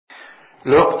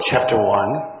Luke chapter 1,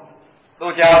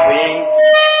 路加福音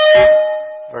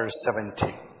verse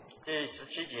 17. 第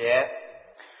17节，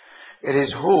 It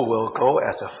is who will go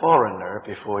as a foreigner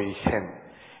before him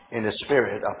in the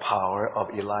spirit of power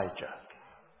of Elijah,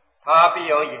 他必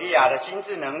有以利亚的心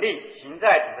智能力，行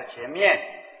在主的前面，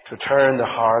 to turn the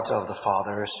hearts of the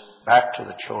fathers back to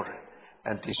the children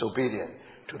and disobedient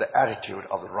to the attitude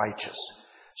of the righteous,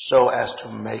 so as to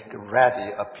make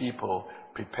ready a people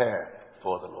prepared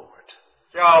for the Lord.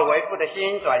 叫为父的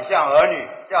心转向儿女，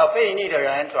叫悖逆的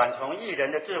人转从义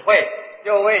人的智慧，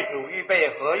又为主预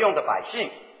备合用的百姓。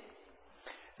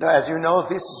 Now, as you know,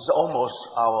 this is almost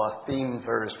our theme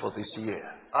verse for this year.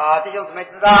 弟兄姊妹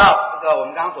知道，这个我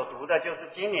们刚刚所读的就是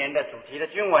今年的主题的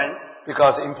经文。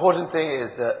 Because the important thing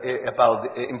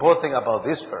about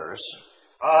this verse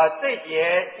这一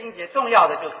节经节重要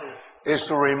的就是， is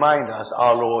to remind us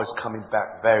our Lord is coming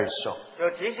back very soon. 就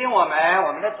提醒我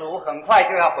们的主很快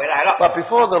就要回来了。 But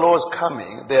before the Lord's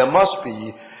coming, there must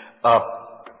be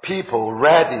people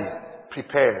ready,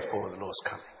 prepared for the Lord's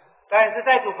coming. 但是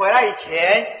在主回来以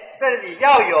前，这里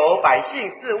要有百姓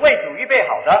是为主预备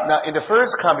好的。 Now, in the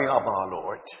first coming of our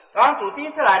Lord, 当主第一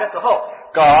次来的时候，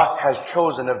 God has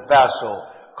chosen a vessel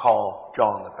called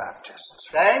John the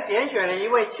Baptist, 神拣选了一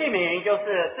位器皿，就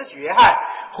是施洗约翰，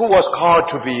 who was called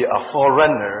to be a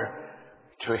forerunner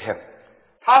to him.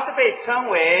 他是被称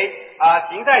为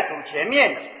行在主前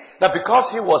面的， Now, because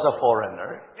he was a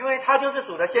foreigner, 因为他就是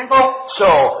主的先锋， so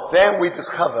then we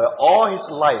discover all his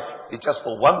life is just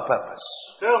for one purpose,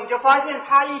 所以我们就发现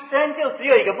他一生就只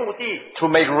有一个目的， to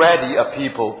make ready a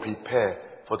people prepared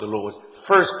for the Lord's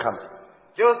first coming.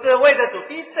 就是为着主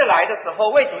第一次来的时候，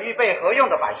为主预备合用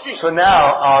的百姓。 So now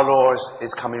our Lord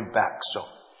is coming back soon.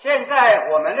 现在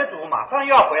我们的主马上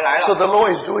又要回来 So 了， the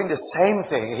Lord is doing the same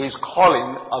thing. He's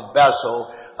calling a vessel,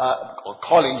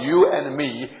 calling you and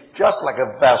me, just like a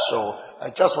vessel,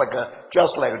 just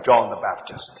like John the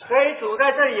Baptist. 所以主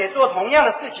在这里也做同样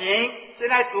的事情。现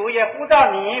在主也呼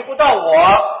到你，呼到我，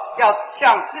要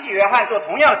像施洗约翰做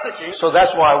同样的事情。 So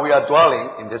that's why we are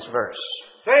dwelling in this verse.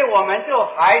 所以我们就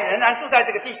还仍然住在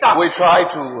这个地上。 We try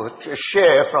to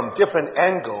share from different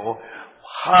angle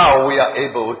how we are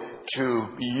able to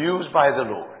be used by the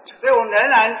Lord. 所以我们仍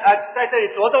然在这里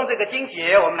着重这个经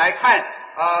节，我们来看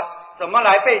怎么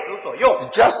来被主所用，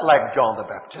 Just like John the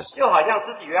Baptist, 就好像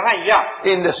施洗约翰一样，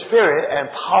 in the spirit and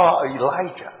power of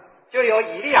Elijah. 就有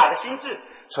以利亚的心智。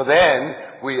 So then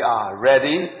we are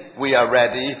ready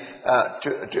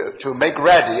to make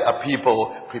ready a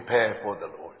people prepared for the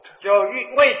Lord. 就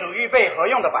为主预备合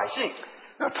用的百姓。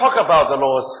 Now talk about the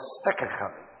Lord's second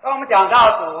coming. 当我们讲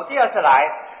到主第二次来，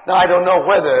 Now I don't know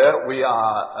whether we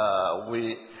are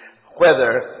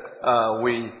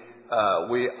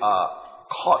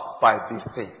caught by this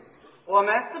thing. 我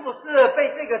们是不是被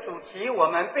这个主题，我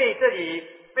们被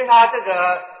他这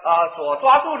个所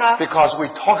抓住呢？ Because we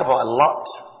talk about a lot.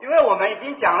 因为我们已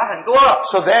经讲了很多了，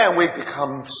 So then we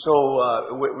become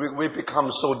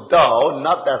so dull,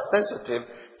 not that sensitive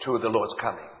to the Lord's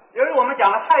coming. 由于我们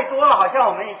讲的太多了，好像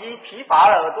我们已经疲乏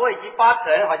了，耳朵已经发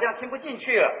沉，好像听不进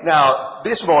去了。 Now,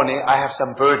 this morning I have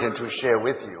some burden to share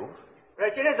with you. 所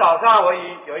以今天早上我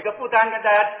有一个负担跟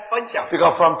大家分享，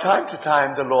 Because from time to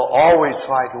time the Lord always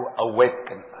try to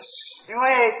awaken us. 因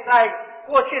为在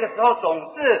过去的时候，总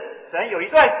是神有一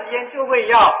段时间就会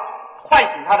要唤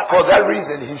醒他的百 For that 姓，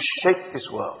 reason, He shake this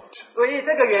world. 所以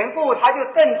这个缘故，他就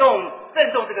震动这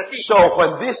个地。 So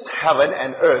when this heaven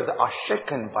and earth are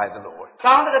shaken by the Lord,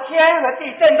 当这个天和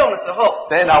地震动的时候，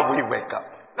 then now we wake up.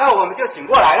 那我们就醒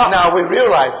过来了。 Now we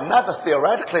realize, not that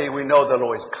theoretically we know the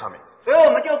Lord is coming. 所以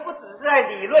我们就不只是在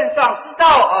理论上知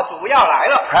道主要来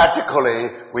了，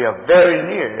 Practically, we are very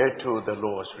near to the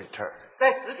Lord's return.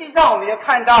 在实际上我们也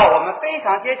看到我们非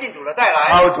常接近主的再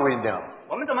来。 How do we know?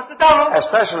 我们怎么知道呢？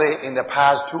 Especially in the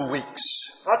past 2 weeks.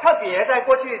 特别在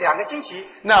过去2个星期，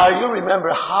 Now you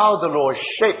remember how the Lord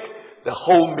shake the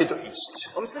whole Middle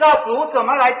East. 我们知道主怎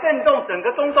么来震动整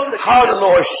个中东的局 How the 势。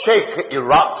 Lord shake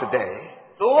Iraq today.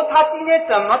 主他今天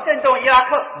怎么震动伊拉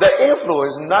克？ The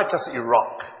influence not just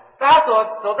Iraq. 他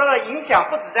所受到的影响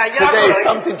不止在伊拉克 Today 而 is 已，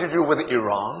 something to do with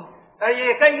Iran,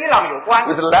 也跟伊朗有关，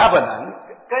 with Lebanon,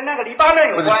 跟那个黎巴嫩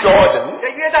有 with 关， Jordan,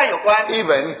 跟约旦有关，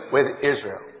 even with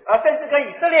Israel. 甚至跟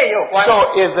以色列也有关。 So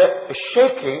if the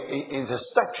shaking is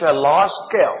such a large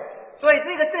scale, 所以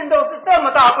这个震动是这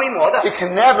么大规模的， it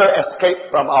can never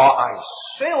escape from our eyes.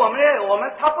 所以我们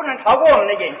它不能逃过我们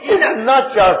的眼睛 It's 的。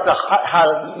 not just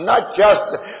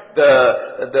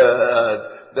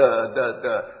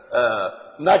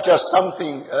not just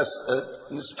something,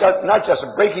 not just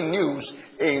breaking news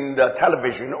in the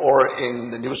television or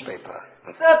in the newspaper.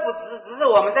 这不只是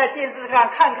我们在电视上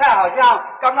看看，好像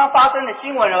刚刚发生的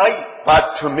新闻而已。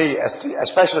But to me,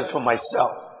 especially to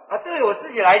myself, 对我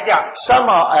自己来讲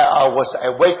somehow I was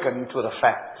awakened to the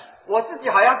fact 我自己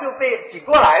好像就被醒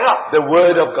过来了。 the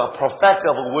word of God,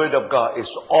 prophetic word of God is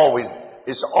always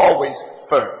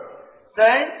firm.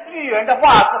 神预言的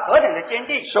话是何等的坚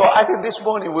定。 So I think this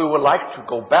morning we would like to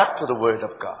go back to the word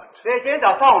of God. 所以今天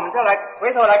早上我们再来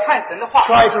回头来看神的话，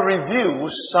 Try to review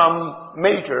some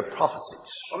major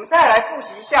prophecies, 我们再来复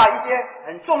习一下一些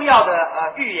很重要的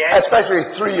预言， especially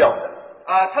 3 of them.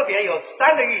 特别有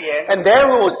3个预言。 And then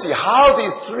we will see how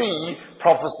these 3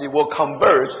 prophecies will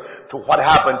converge to what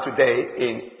happened today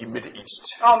in the Middle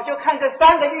East. 那我们就看这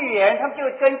3个预言，它们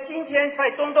就跟今天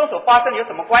在中东所发生的有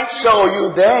什么关系？ So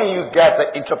then you get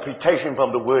the interpretation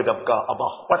from the word of God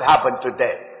about what happened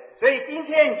today. 所以今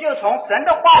天你就从神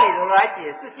的话里头来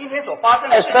解释今天所发生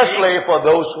的事情。 Especially for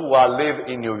those who live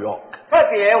in New York. 特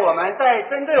别我们在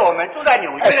针对我们住在纽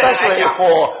约的人来 Especially 讲，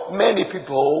 for many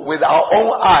people with our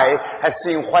own eye have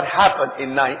seen what happened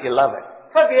in 9/11.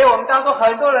 特别我们当中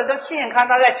很多人都亲眼看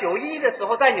到在9/11的时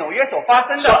候在纽约所发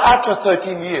生 So 的。 after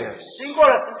 13 years, 经过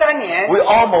了13年， we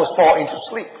almost fall into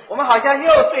sleep. 我们好像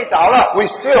又睡着了。 We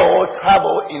still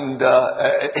travel in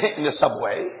the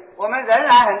subway. 我们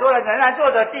很多人仍然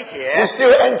坐着地铁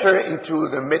We，still enter into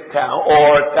the midtown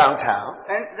or downtown.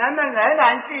 人们仍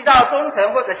然聚到中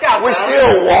城或者下 We 城，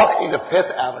 still walk in the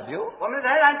Fifth Avenue. 我们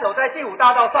仍然走在第5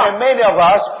大道 And 上。 many of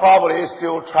us probably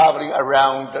still traveling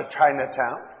around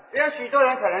Chinatown. 因为许多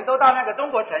人可能都到那个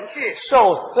中国城去， So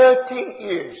 13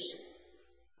 years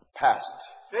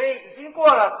passed. 所以已经过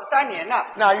了13年了。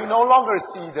 Now you no longer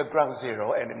see the ground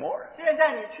zero anymore. 现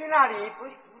在你去那里不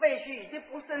废墟，已经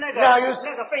不是那个 Now you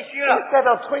那个废墟了。 instead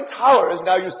of Twin Towers,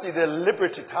 now you see the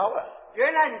Liberty Tower.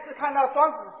 原来你是看到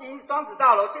双子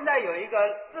大楼，现在有一个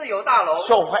自由大楼。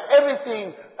 So when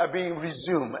everything being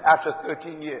resumed after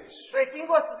 13 years, 所以经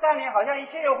过13年，好像一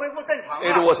切又恢复正常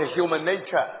it 了。 was a human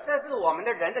nature. 这是我们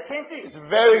的人的天性， It's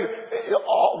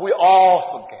we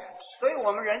all forget. 所以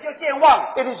我们人就健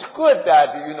忘。 It is good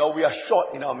that we are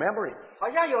short in our memory. 好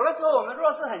像有的时候我们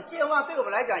若是很健忘，对我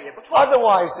们来讲也不错。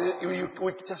 Otherwise,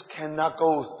 we just cannot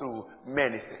go through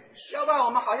many things. 要不然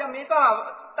我们好像没办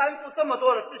法担负这么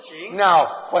多的事情。 Now,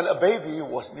 when a baby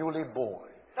was newly born,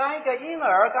 当一个婴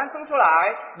儿刚生出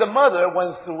来， the mother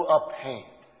went through a pain,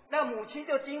 那母亲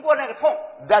就经过那个痛，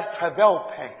 that travail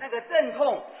pain. 那个阵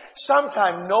痛。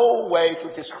 Sometimes no way to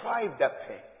describe that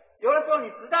pain. 有的时候你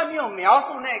实在没有描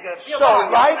述那个，没有 So 办法描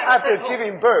述 right 那个 after 阵痛，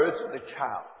 giving birth to the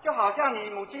child, 就好像你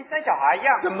母亲生小孩一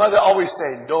样。 the mother always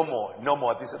say, no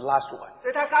more, this is the last one.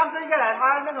 所以他刚生下来，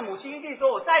他那个母亲一定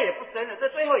说：“我再也不生了，这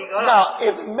最后一个了。” Now,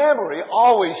 if memory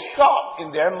always shot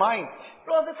in their mind,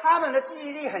 若是他们的记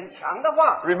忆力很强的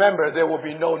话， remember there will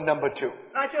be no number 2.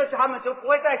 那就他们就不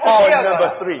会再生 Or 第二个 number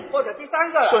了 3. 或者第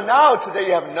3个 So 了。 now today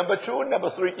you have number 2, number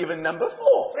 3, even number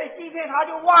 4. 所以今天他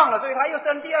就忘了，所以他又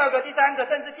生第2个、第3个，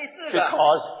甚至第4个。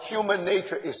 Because human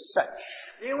nature is such.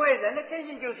 因为人的天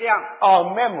性就这样，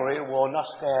 Our memory will not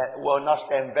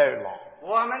stand very long.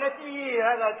 我们的记忆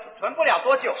那个存不了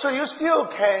多久， So you still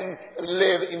can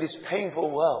live in this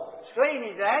painful world. 所以你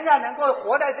仍然能够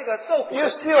活在这个受苦 You're 的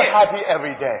世 still 界。 happy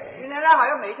every day. 你仍然好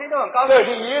像每一天都很高30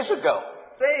兴。 years ago,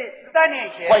 所以13年以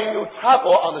前， when you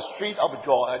travel on the street of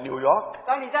New York,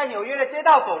 当你在纽约的街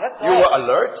道走的时 you were 候，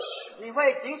 alert. 你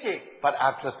会警醒。 But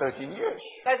after 13 years,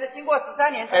 但是经过13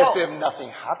年之 as 后， if nothing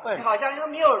你 happened, 好像又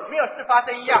没有事发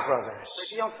生一样。所以 brothers,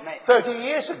 弟兄姊妹， 30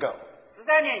 years ago,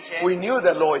 13年以前， we knew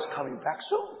the Lord is coming back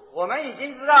soon. 我们已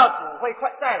经知道主会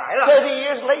快再来了。 30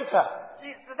 years later,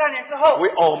 13年之后， we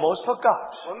almost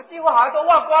forgot. 我们几乎好像都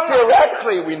忘光了。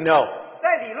 Theoretically, we know.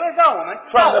 在理论上我们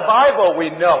知道 From the 的， Bible, we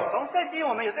know. 从圣经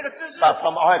我们有这个知识， But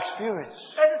from our experience,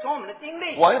 但是从我们的经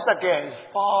历， once again, is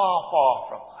far, far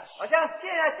from us. 好像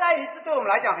现在再一次对我们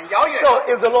来讲很遥远。 So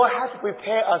if the Lord has to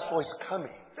prepare us for His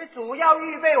coming, 所以主要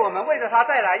预备我们，为着他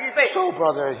再来预备， so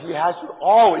brother, He has to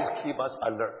always keep us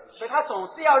alert. 所以他总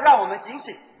是要让我们警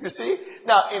醒。 You see?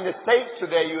 Now, in the States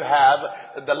today, you have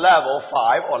the level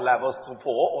 5 or level 4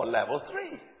 or level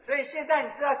 3. 所以现在你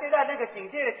知道，现在那个警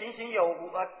戒的情形有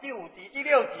第5级、第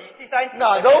6级、第3级。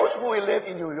 Now, those who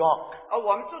live in New York,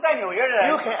 我们住在纽约的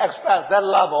you 人， can expect that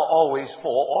level always 4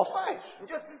 or 5. 你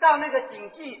就知道那个警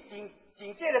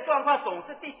戒的状况总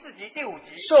是第4级、第5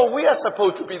级。 So we are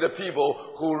supposed to be the people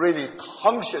who really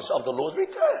conscious of the Lord's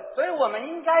return. 所以我们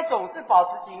应该总是保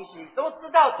持警醒，都知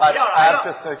道主 But 要来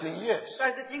after 了。 13 years,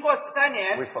 但是经过13 we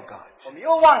年， forgot. 我们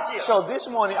又忘记了。 So this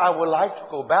morning, I would like to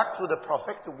go back to the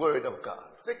prophetic word of God.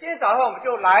 所所以今天早上我们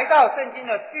就来到圣经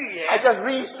的预 I 言， just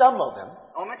read some of them.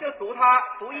 我们就读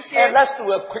一些 And，let's do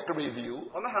a quick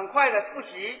review 我们很快的复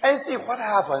习， and see what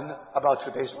happened about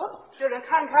today's world. 就能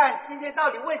看看今天到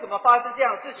底为什么发生这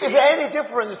样的事 Is 情。 there any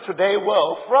difference today's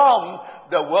world from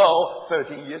the world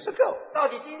 13 years ago? 到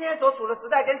底今天所处的时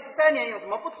代跟13年有什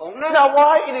么不同呢？ Now,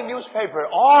 why in the newspaper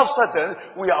all of a sudden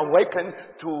we are awakened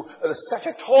to such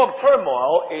a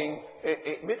turmoil in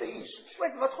Middle East? 为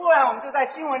什么突然我们就在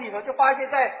新闻里头就发现，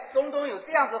在中东有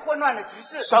这样子混乱的局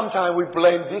势？ Sometimes we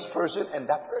blame this person and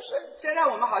that person. 现在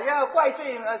我们好像要怪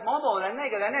罪某某人、那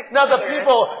个人、那 Now 个 the 人。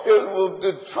 people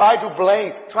will try to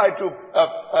blame, try to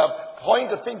point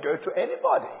the finger to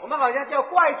anybody. 我们好像就要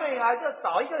怪罪啊，就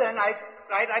找一个人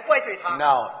来怪罪他。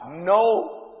 Now,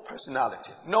 no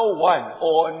personality, no one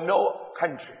or no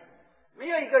country 没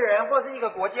有一个人或是一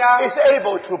个国家 is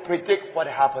able to predict what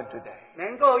happened today.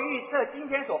 能够预测今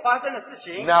天所发生的事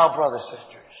情。 Now, brothers and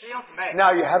sisters, 弟兄姊妹，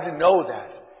 now you have to know that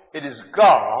it is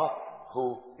God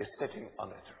who is sitting on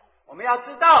the throne. 我们要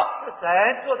知道是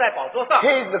神坐在宝座上，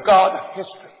 He is the God of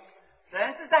history.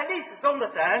 神是在历史中的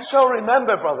神。 So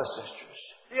remember, brothers and sisters,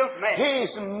 弟兄姊妹， He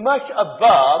is much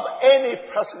above any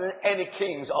president, any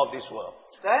kings of this world.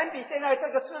 神比现在这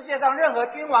个世界上任何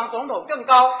君王、总统更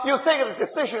高。 You think the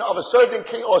decision of a certain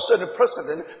king or certain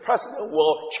president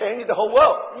will change the whole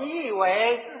world? 你以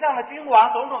为世上的君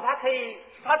王、总统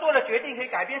他做的决定可以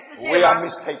改变世界 We are 吗？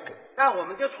 mistaken. 但我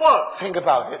们就错了。 Think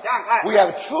about it. 想想看， We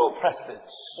have two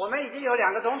presidents 我们已经有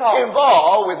2个总统，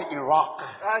 involved with Iraq.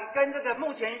 跟这个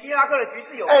目前伊拉克的局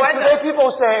势有 And 关 today 的。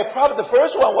 people say probably the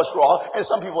first one was wrong, and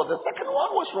some people the second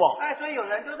one was wrong. 所以有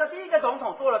人就说第一个总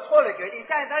统做了错的决定，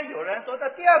现在有人说这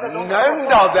第2个总统做 None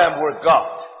错 of them were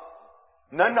God.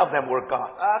 None of them were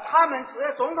God. 他们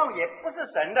总统也不是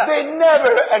神的， They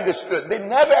never understood. They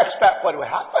never expect what will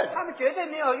happen. 他们绝对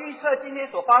没有预测今天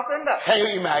所发生的。 Can you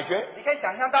imagine? 你可以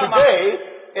想象到吗？ Today,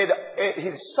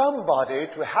 it is somebody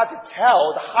to have to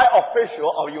tell the high official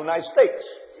of the United States.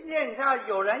 今天你看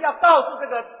有人要告诉这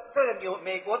个有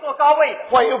美国做高位的，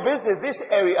 When you visit this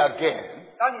area again,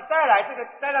 然后你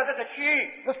再到这个区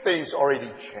域， the things already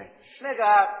changed. 那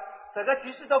个整个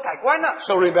局势都改观了。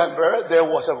 So remember, there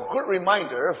was a good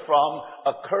reminder from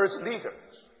a cursed leader.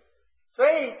 所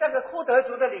以这个库德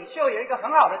族的领袖有一个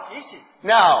很好的提醒，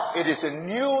 Now, it is a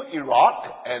new Iraq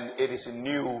and it is a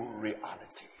new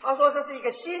reality. 他说这是一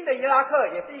个新的伊拉克，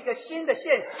也是一个新的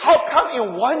现实。 How come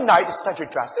in one night such a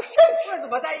drastic change? 为什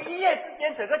么在一夜之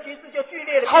间整个局势就剧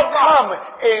烈的 How 变化？ come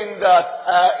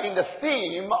in the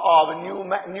theme of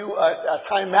New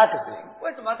Time magazine?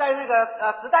 为什么在那个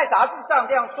时代杂志上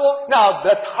这样说？ Now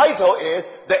the title is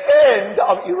The End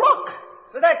of Iraq.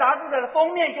 时代杂志的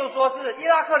封面就说是伊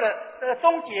拉克的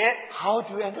终结。 How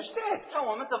do you understand? 那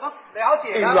我们怎么了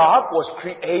解呢？ Iraq was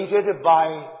created by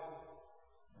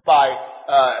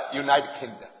United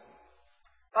Kingdom.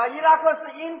 伊拉克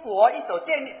是英国一手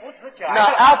扶持起来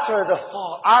Now 的。 after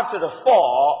the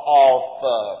fall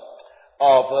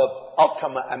of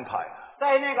Ottoman Empire,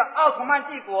 在那个奥图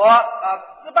曼帝国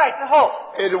失败之后，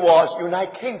 it was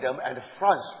United Kingdom and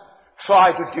France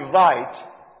tried to divide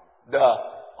the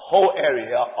whole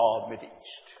area of Middle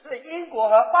East. 是英国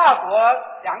和法国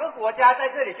2个国家在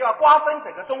这里就要瓜分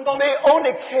整个中东， They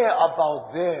only care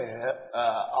about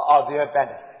their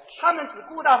benefits. 他们只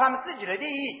顾到他们自己的利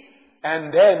益，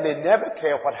 And then they never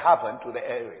care what happened to the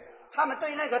area. 他们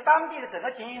对那个当地的整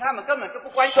个情形，他们根本就不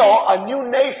关心 So。a new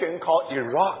nation called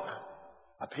Iraq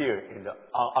appeared in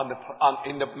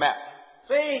the map.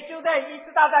 所以就在1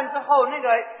次大战之后，那个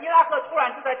伊拉克突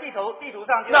然就在地图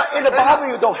上就 Now in the 产生了 Bible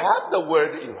you don't have the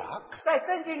word Iraq, 在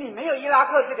圣经里没有伊拉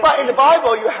克这个 but in the 字，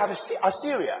 Bible you have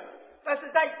Assyria. 但是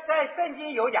在圣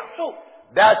经有亚述，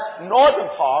 That's northern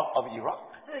part of Iraq.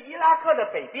 是伊拉克的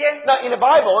北边。 Now in the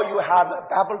Bible you have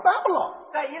Babylon,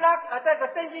 在这个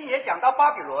圣经也讲到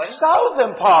巴比伦，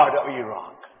 southern part of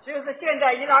Iraq. 就是现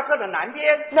在伊拉克的南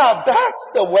边。 Now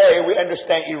that's the way we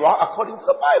understand Iraq according to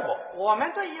the Bible. 我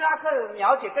们对伊拉克的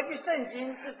了解，根据圣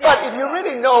经是这 But 样 if 的。 you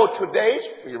really know today's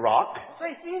Iraq, 所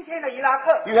以今天的伊拉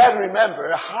克， you have to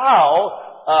remember how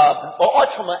the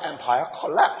Ottoman Empire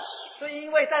collapsed. 所以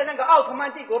因为在那个奥图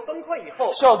曼帝国崩溃以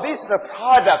后， So this is a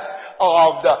product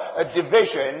of the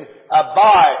division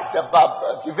by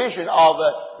the division of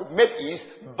the Middle East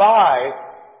by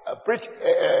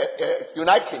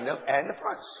United Kingdom and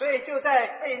France. 所以就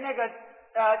在被那个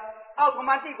奥图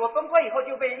曼帝国崩溃以后，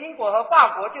就被英国和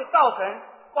法国就造成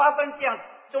瓜分这样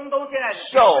中东现在的局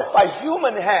势。 So by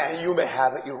human hand you may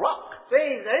have Iraq, 所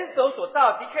以人手所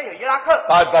造的确有伊拉克，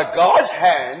 but by God's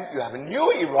hand you have a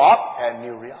new Iraq and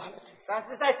new reality. 但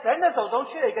是在神的手中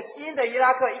去了一个新的伊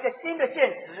拉克，一个新的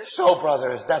现实。So,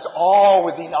 brothers, that's all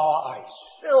within our eyes.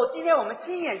 所以今天我们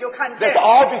亲眼就看见， That's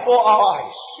all before our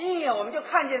eyes. 亲眼我们就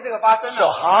看见这个发生 So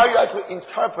了。 how you have to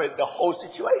interpret the whole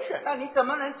situation? 那你怎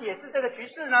么能解释这个局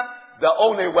势呢？ The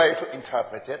only way to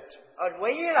interpret it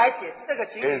唯一来解释这个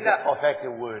情 is 形 the 的， prophetic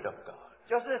word of God.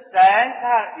 就是神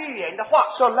他预言的话。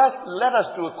 So let us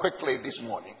do it quickly this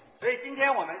morning. 所以今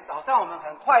天我们早上我们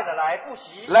很快的来复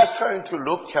习。 Let's turn to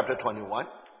Luke chapter 21.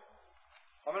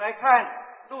 我们来看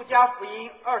路加福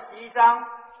音21章。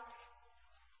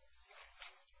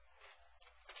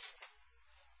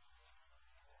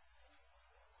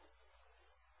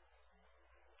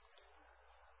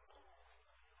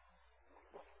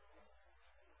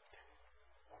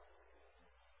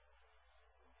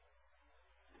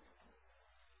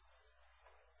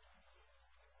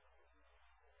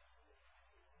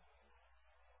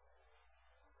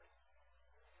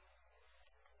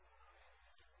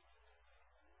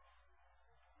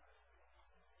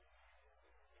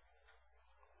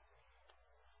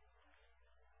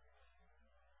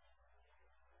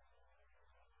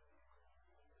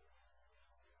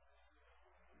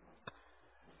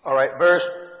All right, verse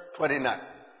 29.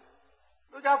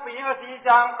 路加福音21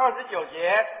章29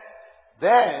节，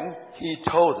 Then he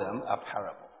told them a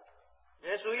parable.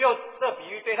 耶稣又这比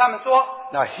喻对他们说，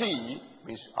 Now he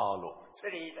means our Lord. 这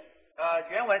里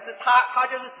原文是他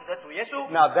就是指的主耶稣，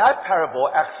 Now that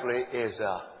parable actually is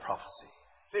a prophecy.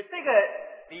 所以这个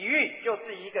比喻就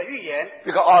是一个预言，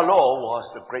 Because our Lord was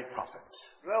the great prophet.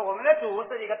 因为我们的主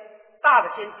是一个大的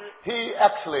先知， He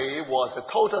actually was the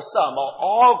total sum of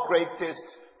all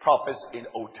greatest prophets in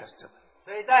Old Testament.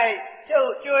 所以在旧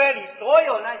约里所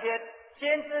有那些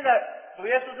先知的主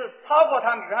耶稣是超过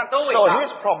他们，比他们都伟 So 大。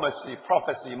 his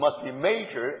prophecy must be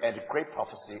major and a great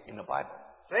prophecy in the Bible.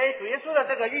 所以主耶稣的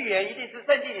这个预言一定是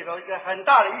圣经里头一个很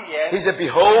大的预言。 He said,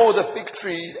 Behold the fig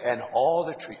trees and all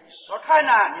the trees. 我看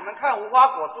啊，你们看无花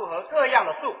果树和各样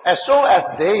的树， As soon as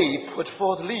they put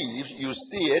forth leaves, you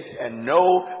see it and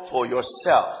know for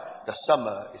yourself the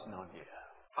summer is now near.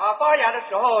 发芽的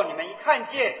时候，你们一看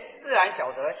见，自然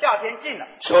晓得夏天近了。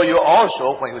 So you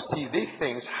also, when you see these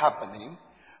things happening,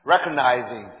 recognize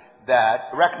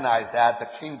that the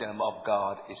kingdom of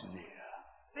God is near.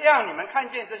 这样你们看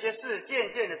见这些事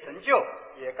渐渐的成就，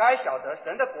也该晓得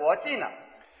神的国近了。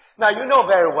 Now you know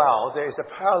very well there is a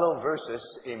parallel verses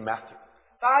in Matthew.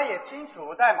 大家也清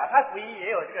楚，在马太福音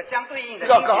也有这个相对应的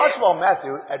The 经节。 Gospel of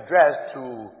Matthew addressed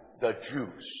to the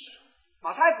Jews.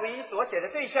 马太福音所写的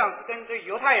对象是针对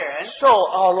犹太人， So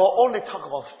our Lord only talk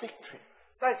about fig tree.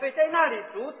 所以在那里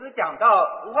主只讲到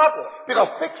无花果， Because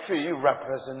fig tree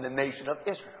represents the nation of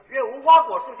Israel. 因为无花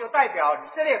果树就代表以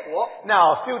色列国。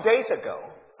 Now a few days ago,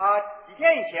 几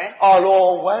天以前， our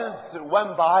Lord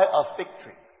went by a fig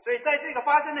tree. 所以在这个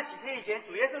发生的几天以前，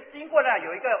主耶稣经过呢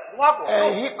有一个无花果树，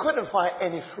 And he couldn't find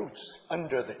any fruits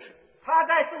under the tree. 他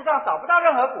在树上找不到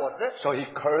任何果子， So he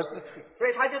cursed the tree. 所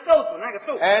以他就咒诅那个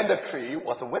树， And the tree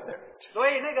was withered 所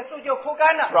以那个树就枯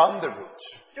干了， from the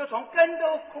roots. 就从根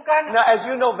都枯干了。 Now as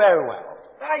you know very well,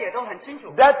 大家也都很清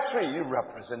楚， that tree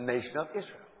represents the nation of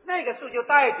Israel. 那个树就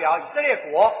代表以色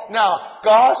列国。 Now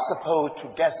God's supposed to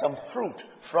get some fruit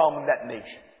from that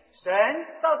nation. 神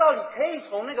照道理可以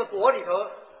从那个国里头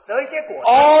得一些果子，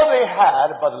 All they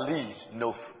had but leaves,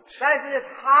 no fruit. 但是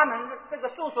他们这个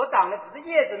树所长的只是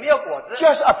叶子，没有果子，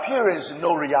 Just appearance,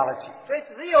 no reality. 所以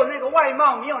只有那个外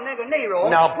貌，没有那个内容。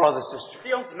 Now, brothers and sisters, 弟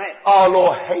兄姊妹， our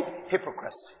Lord hates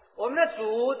hypocrisy. 我们的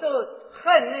主就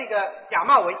恨那个假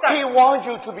冒为善， He wants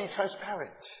you to be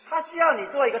transparent. 他需要你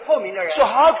做一个透明的人。 So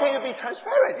how can you be 你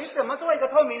transparent? 怎么做一个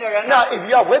透明的人呢？ Now, if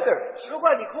you are withered, 如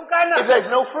果你枯干 if 了， there's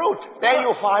no fruit, then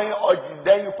you find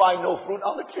no fruit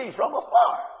on the tree from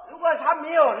afar. 如果他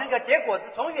没有那个结果子，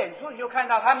从远处你就看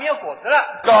到他没有果子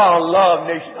了。 God loved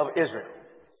nation of Israel.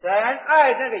 神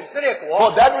爱那个以色列 For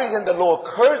国， that reason, the Lord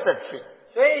cursed the tree.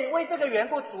 所以为这个缘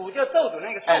故，主就咒诅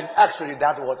那个树。 And actually,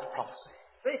 that was prophecy.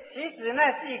 所以其实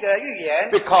那是一个预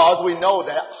言， Because we know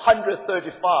that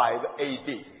 135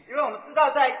 AD, 因为我们知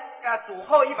道在主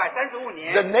后135 the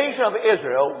年， nation of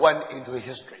Israel went into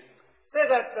history. 这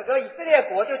个整个以色列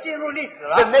国就进入历史 The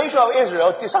了。 nation of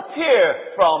Israel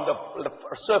disappeared from the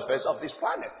surface of this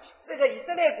planet. 这个以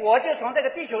色列国就从这个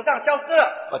地球上消失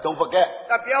了。 But don't forget,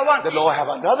 不要忘 the 记， Lord have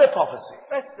another prophecy.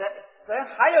 但神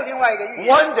还有另外一个预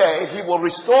言， One day He will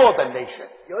restore the nation.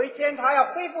 有一天他要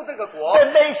恢复这个国， The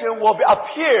nation will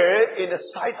appear in the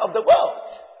sight of the world.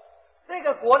 这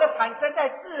个国的产生在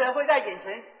世人会在眼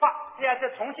前现在是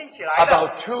重新起来的。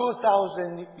 About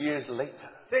 2,000 years later,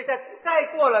 所以再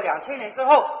过了2000年之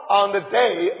后， on the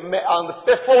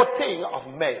 14th of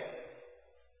May,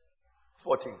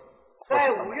 在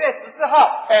5月14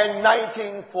号 And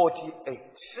 1948,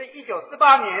 是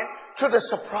1948年， to the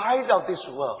surprise of this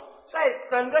world, 在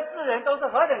整个世人都是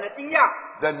何等的惊讶，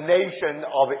 the nation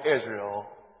of Israel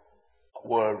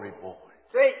were reborn.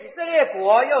 所以以色列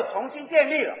国又重新建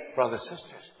立了。 Brothers and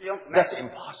sisters, 弟兄姊妹， that's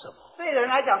impossible. 对人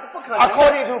来讲是不可能的。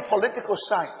 According to political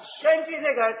science, 根据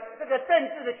这个政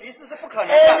治的局势是不可能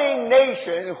的。 any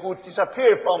nation who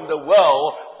disappeared from the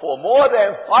world for more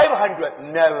than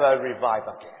 500 never revive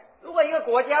again. 如果一个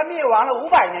国家灭亡了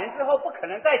500年之后，不可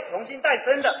能再重新诞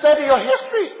生的。 Study your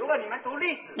history. 如果你们读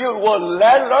历史， You will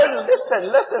learn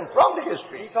lesson from the 你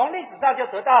history. 从历史上就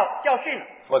得到教训了。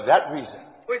 For that reason,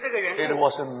 为这个缘 it 故，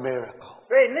 was a miracle.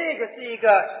 所以那个是一个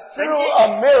神 Through 迹。 a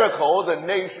miracle, the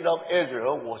nation of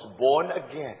Israel was born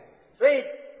again. 所以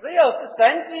只有是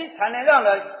神迹才能让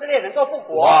以色列能够复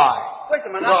国。 Why? 为什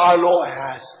么 Because 呢？ our Lord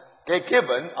has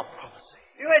given a prophecy.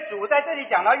 因为主在这里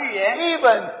讲到预言，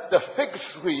 Even the fig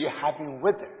tree had been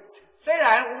withered, 虽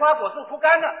然无花果树枯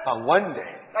干了， but one day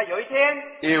那有一天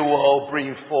it will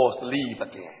bring forth leaf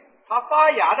again. 它发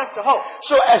芽的时候，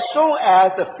 So as soon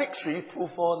as the fig tree put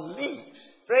forth leaves,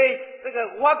 所以这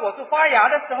个无花果树发芽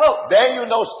的时候， then you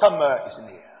know summer is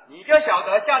near. 你就晓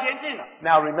得夏天近了。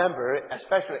 Now remember,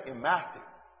 especially in Matthew,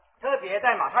 特别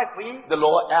在马太福音， the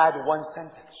Lord added one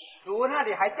sentence 主那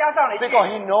里还加上了一句， because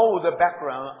He knows the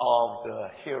background of the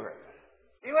hearer.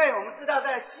 因为我们知道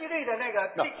在西律的那个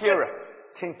No, hearer.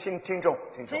 听众。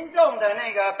听众的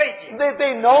那个背景，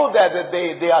 They know that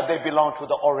they belong to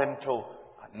the Oriental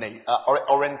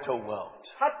world.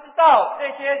 他知道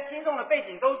这些听众的背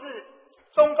景都是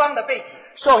东方的背景，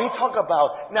 So he talked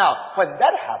about, now, when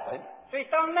that happened, 所以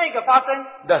当那个发生，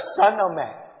 the Son of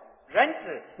Man. 人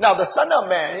子， Now, the Son of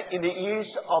Man, in the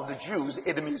ears of the Jews,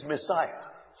 it means Messiah.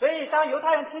 所以当犹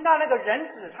太人听到那个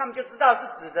人子，他们就知道是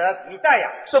指的弥赛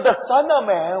亚。 So the Son of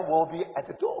Man will be at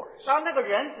the doors. 当那个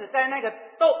人子在那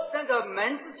个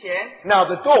门之前， Now,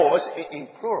 the doors in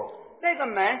plural. 那个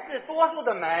门是多数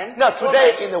的门。 Now,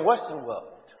 today in the Western world,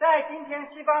 在今天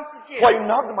西方世界， when you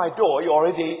knock on my door, you're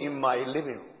already in my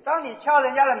living room. 当你敲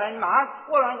人家的门，你马上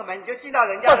过了那个门，你就进到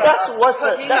人家 But 的 that's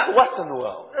客厅 Western 了。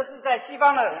 world. 这是在西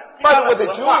方的 But with the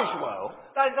文化， Jewish world,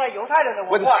 但是在犹太人的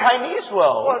with 文 the 化， Chinese 或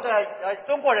world, 者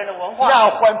中国人的文化。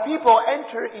 now when people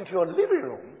enter into your living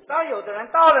room, 当有的人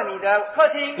到了你的客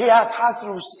厅， he has passed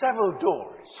through several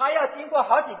doors. 他要经过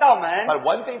好几道门， But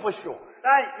one thing for sure,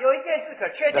 但有一件事可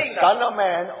确 the 定的， Son of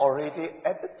Man already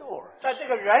at the door. 在这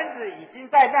个人子已经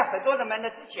在那很多的门的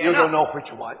之前 You don't 了， know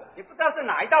which one, 你不知道是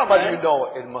哪一道 but you 门，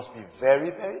 know it must be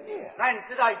very, very near. 那你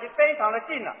知道已经非常的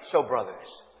近了。 So, brothers,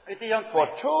 所以弟兄姊 for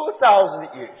妹， 2,000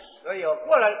 years, 所以有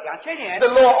过了2000年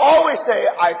the，Lord always say,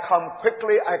 I come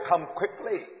quickly, I come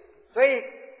quickly. 所以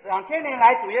2000年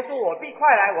来主耶稣我必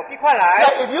快来，我必快 Now, 来。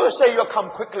 if you say you come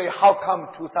quickly, how come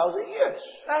 2,000 years?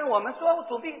 但是我们说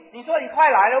你说你快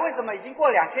来了，为什么已经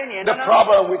过2000年 The 了呢？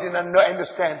 problem, we didn't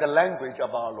understand the language of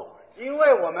our Lord. 因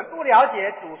为我们不了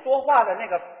解主说话的那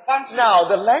个方式。 Now,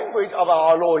 the language of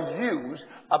our Lord used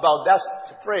about that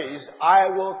phrase, I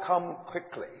will come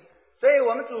quickly. 所以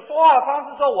我们主说话的方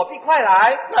式说我必快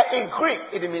来。 Now, in Greek,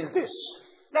 it means this.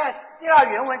 那希腊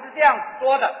原文是这样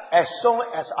说的， As soon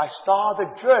as I start the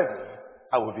journey,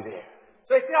 I will be there.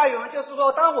 所以希腊原文就是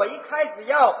说，当我一开始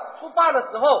要出发的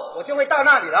时候，我就会到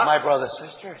那里了。 My brothers and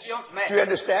sisters, 弟兄姊妹， do you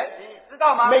understand? 你知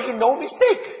道吗？ Making no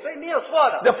mistake. 所以没有错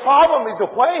的。 The problem is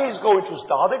when he's going to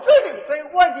start the journey. 所以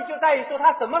问题就在于说，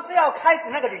他什么时候要开始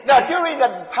那个旅程？ Now, during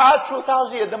the past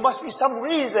 2,000 years, there must be some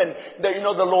reason that,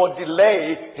 the Lord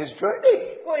delayed his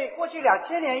journey. 过去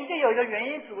2000年一定有一个原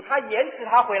因，主他延迟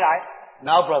他回来。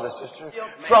 Now, brothers and sisters,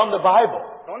 from the Bible,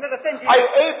 从这个圣经， are you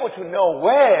able to know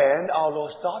when our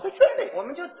Lord started the journey? 我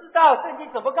们就知道圣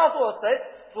经怎么告诉我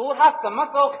主他什么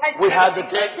时候开始 We 那 have 个 to 行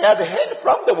程， get ahead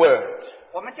from the Word.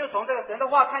 我们就从这个神的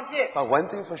话看见。 But one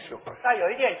thing for sure, 但有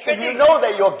一点确 if you 定， know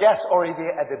that your guest already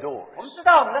at the door, 我们知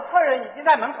道我们的客人已经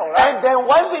在门口了。 and then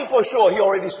one thing for sure, he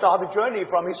already started the journey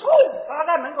from his home. 他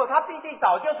在门口，他必定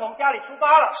早就从家里出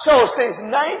发了。 So since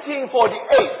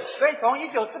 1948, 所以从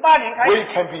1948年开 we 始，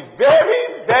 can be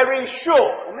very, very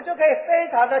sure 我们就可以非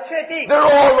常的确定， the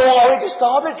Lord already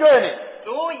started the journey.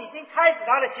 主已经开始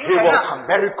他的行 He 程 will 了， come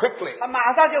very quickly. 他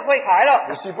马上就会来了。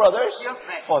 You see, brothers,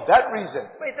 for that reason,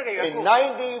 为这个缘 in 故，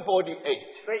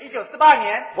 1948, 所以1948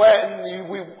年， when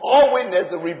we all witnessed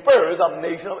the rebirth of the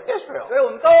nation of Israel, 所以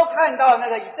我们都看到那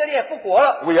个以色列复国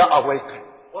了， we are awakened.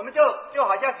 我们就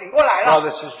好像醒过来了，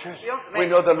 Brothers and sisters, we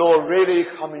know the Lord really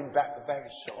coming back very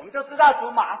我 soon. 们就知道主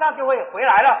马上就会回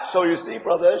来了。 So you see,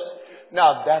 brothers,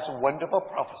 Now that's a wonderful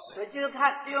prophecy. 所以弟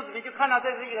兄姊妹就看到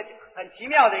这是一个很奇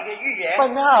妙的一个预言。 But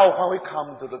now when we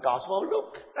come to the Gospel of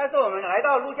Luke, 但是我们来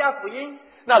到路加福音，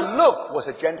 now Luke was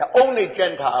a Gentile, only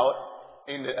Gentile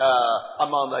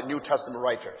among the New Testament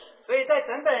writers. 所以在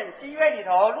整本新约里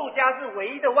头，路加是唯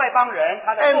一的外邦人，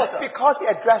他的作 And 者， because he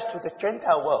addressed to the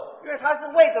Gentile world, 因为他是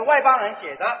为着外邦人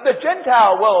写的， the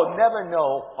Gentile world never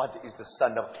know what is the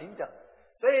Son of Kingdom,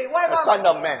 所以 the Son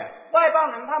of Man. 外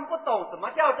邦人他们不懂什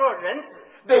么叫做人子，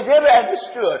 They never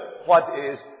understood what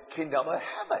is Kingdom of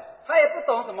Heaven. 他也不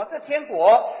懂什么是天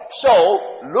国， So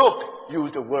Luke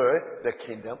used the word the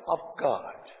Kingdom of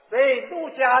God. 所以路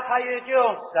加他就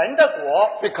用神的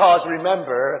国， Because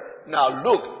remember, now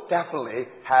Luke definitely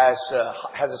has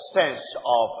a sense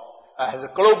of has a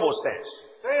global sense.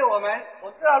 所以我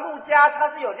知道路加他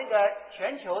是有那个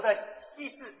全球的意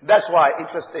识， That's why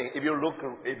interesting. If you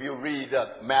read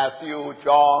Matthew,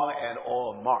 John, and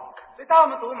or Mark, 所以当我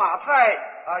们读马太、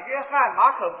约翰、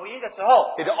马可福音的时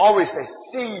候， it always says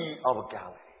Sea of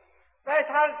Galilee. 在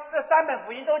他这三本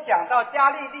福音都讲到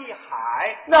加利利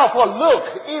海， Now for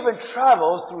Luke, even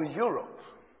travels through Europe.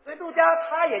 所以路加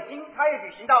他也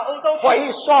旅行到欧洲去， When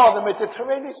he saw the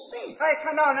Mediterranean Sea, 他也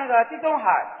看到那个地中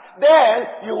海，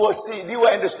 then you will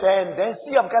understand. Then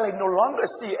Sea of Galilee no longer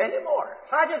sea anymore.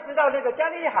 他就知道那个加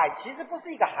利利海其实不是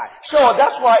一个海， So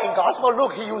that's why in Gospel of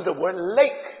Luke he used the word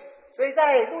lake. 所以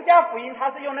在路加福音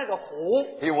他是用那个湖，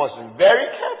 He was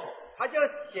very careful. 他就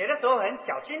写的时候很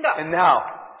小心的， And now,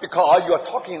 because you are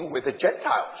talking with the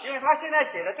Gentiles, 因为他现在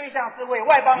写的对象是为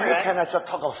外邦 you 人， cannot just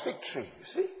talk of fig tree. You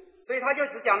see? 所以他就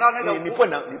只讲到那个你不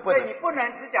能对，你不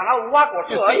能只讲到无花果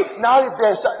You 树而已， see, now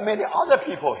there's many other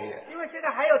people here. 因为现在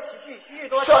还有许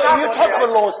多 So 其他 if you 国 talk 的 about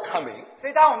人， Lord's coming, 所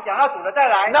以当我们讲到主的再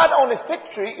来， not only fig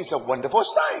tree is a wonderful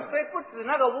sign, 所以不止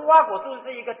那个无花果树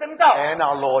是一个征兆， and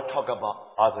our Lord talk about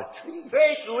other trees. 所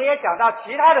以主也讲到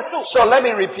其他的树。 So let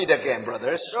me repeat again,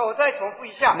 brothers. 所以我再重复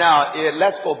一下， Now,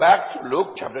 let's go back to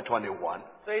Luke chapter 21.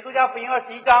 所以路加福音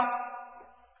21章，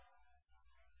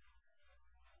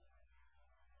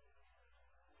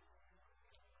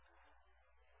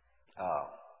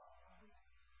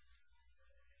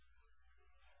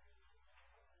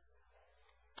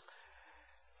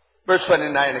 Verse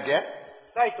 29 again.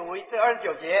 再读一次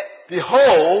29节，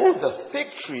 Behold the fig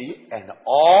tree and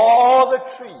all the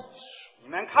trees. 你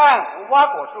们看无花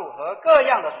果树和各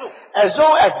样的树， As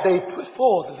long as they put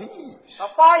forth leaves. 它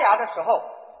发芽的时候，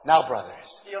 Now,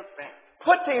 brothers, 弟兄姊妹，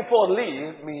 putting forth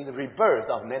leaves means the rebirth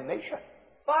of a nation.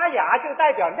 发芽就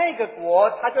代表那个国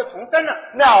它就重生了，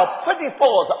 Now, putting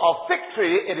forth a fig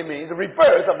tree, it means the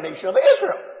rebirth of the nation of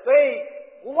Israel. 所以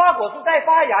无花果树再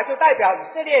发芽就代表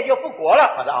以色列又复国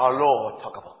了。 But our Lord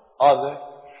talk about other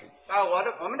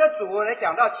trees. 我们的主来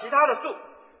讲到其他的树，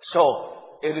 So,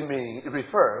 it means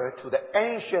refer to the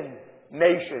ancient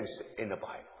nations in the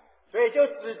Bible. 所以就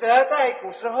指责在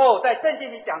古时候在圣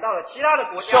经里讲到了其他的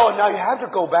国家。 So now you have to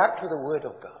go back to the Word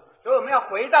of God. 所以我们要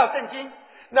回到圣经。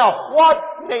 Now, what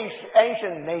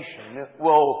ancient nation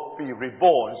will be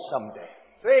reborn someday?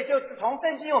 所以就是从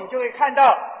圣经我们就会看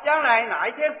到将来哪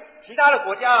一天其他的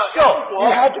国家要 So 复 you 国，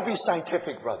 have to be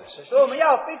scientific, brothers. 所以我们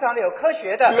要非常的有科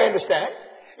学的 Do。you understand?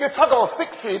 You talk about fig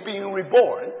tree being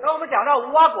reborn, 然后我们讲到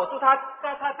无花果树它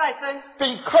再生，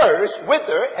 being cursed,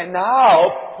 wither, and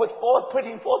now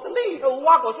putting forth the leaves. 这无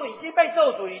花果树已经被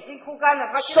咒诅，已经枯干了，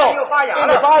它现 So 在又发芽 in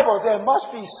the 了。 Bible there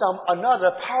must be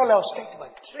another parallel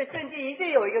statement 所以圣经一定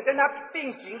有一个跟它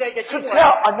并行的一个 to 经文。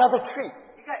 tell another tree.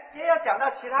 你看，也要讲到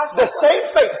其他树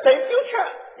The，same fate, same future.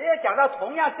 也要讲到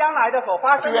同样将来的所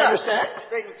发 Do 生 you 的。 understand?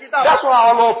 所以你知道吗？ That's why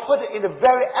our Lord put it in a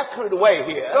very accurate way 所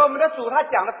以 here. 我们的主他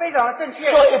讲的非常的正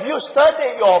确。 So if you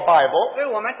study your Bible, 所以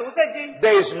我们读圣经，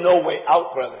 there is no way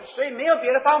out, brothers. 所以没有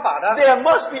别的方法的， There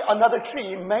must be another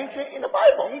tree mentioned in the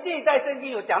Bible. 一定在圣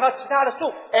经有讲到其他的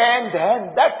树。 And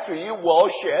then that tree will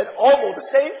shed almost the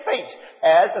same fate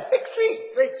as the fig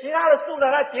tree. 所以其他的树呢，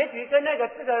它结局跟这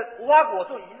个无花果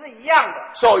树已经是一样的。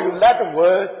 So you let the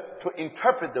word to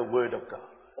interpret the word of God.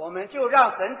 我们就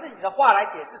让神自己的话来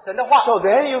解释神的话， So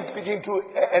then you begin to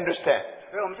understand.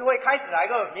 所以我们就会开始来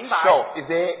个明白。 So is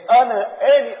there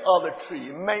any other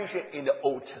tree mentioned in the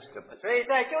Old Testament? 所以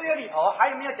在旧约里头还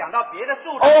有没有讲到别的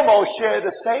树呢？ Almost share the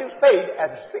same fate as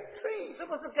the fig tree. 是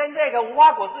不是跟这个无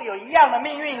花果树有一样的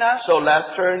命运呢？ So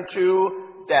let's turn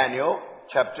to Daniel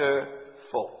chapter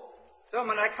 4. 所以我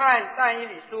们来看但以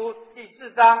理书第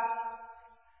4章。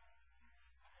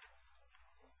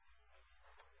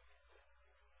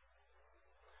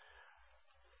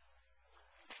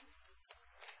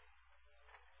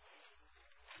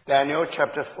Daniel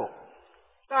chapter 4.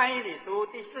 但以理书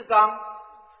第4章，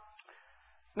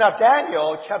 Now,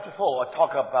 Daniel chapter 4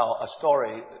 talk about a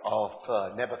story of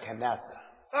Nebuchadnezzar.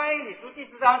 但以理书第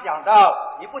4章讲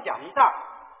到尼布甲尼撒。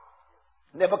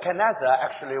Nebuchadnezzar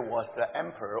actually was the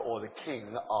emperor or the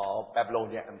king of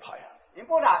Babylonian Empire. 尼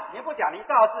布甲尼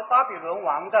撒是巴比伦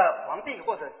王的皇帝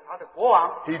或者他的国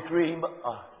王。He dreamed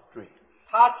a dream.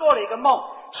 他做了一个梦。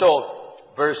So,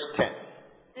 verse 10.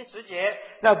 第10节。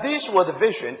Now, these were the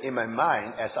vision in my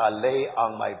mind as I lay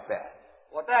on my bed.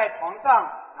 我在床上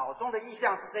脑中的意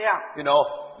象是这样。You know,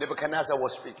 Nebuchadnezzar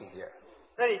was speaking here.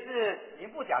 这里是尼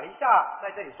布甲尼撒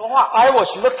在这里说话。I was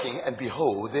looking, and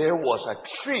behold, there was a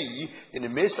tree in the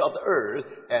midst of the earth,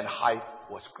 and height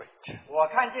was great. 我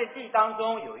看见地当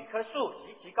中有一棵树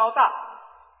极其高大。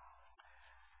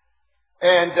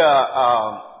And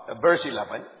verse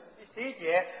 11. 第11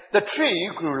节。The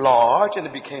tree grew large and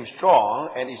it became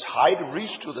strong, and its height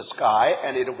reached to the sky,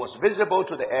 and it was visible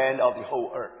to the end of the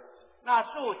whole earth. 那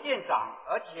树渐长，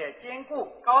而且坚固，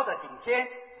高的顶天，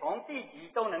从地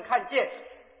极都能看见。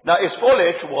Now its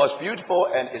foliage was beautiful,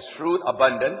 and its fruit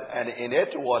abundant, and in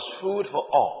it was food for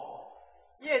all.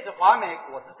 叶子华美，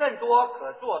果子甚多，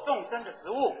可做众生的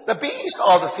食物。The beasts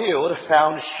of the field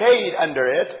found shade under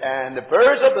it, and the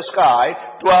birds of the sky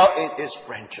dwelt in its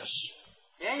branches.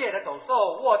 田野的走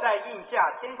兽卧在荫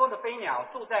下，天空的飞鸟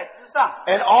住在枝上。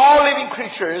And all living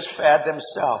creatures fed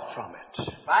themselves from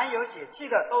it. 凡有血气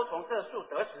的，都从这树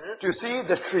得食。Do you see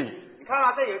the tree? 你看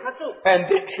到这有一棵树。And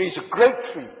this tree is a great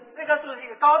tree. 这棵树是一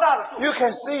个高大的树。You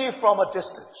can see it from a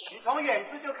distance. 你从远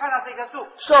处就看到这棵树。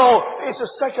So it's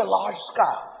such a large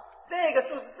scale. 这个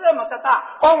树是这么的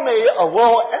大。Only a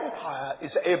world empire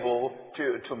is able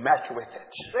to match with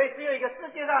it. 所以只有一个世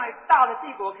界上大的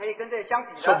帝国可以跟这相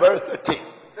比的。So verse 13.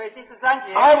 所以第13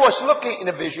节。I was looking in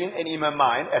a vision and in my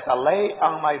mind as I lay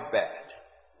on my bed.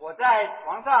 我在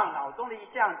床上脑中的一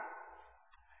项。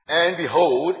And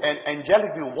behold, an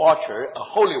angelic watcher, a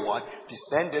holy one,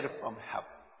 descended from heaven.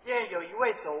 见有一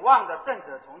位守望的圣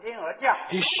者从天而降。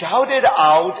He shouted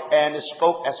out and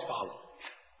spoke as follows.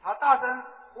 他大声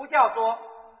呼叫说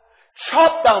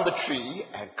Chop down the tree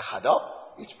and cut off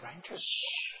its branches.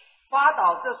 伐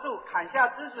倒这树，砍下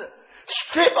枝子。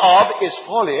Strip off its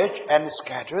foliage and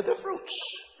scatter the fruits.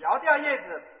 摇掉叶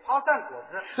子，抛散果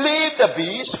子。Leave the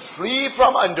beasts free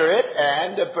from under it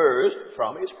and the birds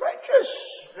from its branches.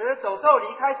 使走兽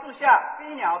离开树下，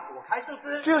飞鸟躲开树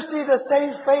枝。Do you see the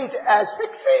same fate as fig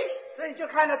tree? 所以你就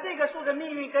看到这个树的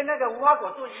命运跟那个无花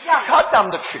果树一样。Cut down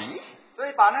the tree. 所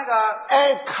以把那个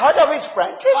And cut off its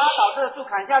branches. 伐倒这个树，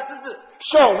砍下枝子。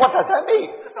So what does that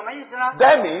mean? 是什么意思呢？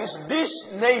 That means this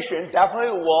nation definitely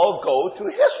will go to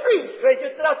history. 所以就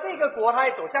知道这个国它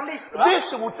也走向历史了。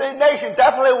This nation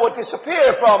definitely will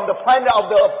disappear from the planet of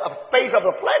the face of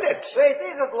the planet. 所以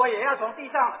这个国也要从地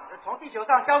球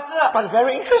上消失了。 But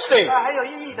very interesting. 很有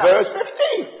意义的。Verse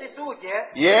 15. 第15节。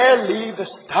Yea, leave the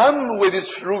stump with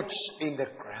its roots in the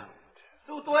ground.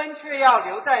 树墩却要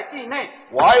留在地内。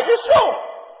 Why is so?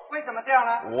 为什么这样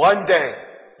呢？ One day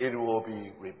it will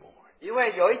be reborn. 因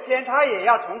为有一天它也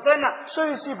要重生了。 So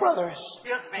you see, brothers. 弟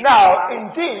兄姊妹， Now,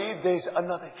 indeed, there's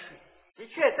another tree. 的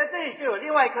确，在这里就有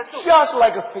另外一棵树， Just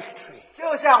like a fig tree.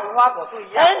 就像无花果树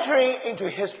一样， Entering into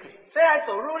history. 虽然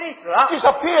走入历史了，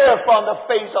 Disappear from the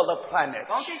face of the planet.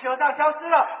 从地球上消失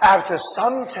了， After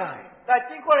some time, 在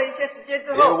经过了一些时间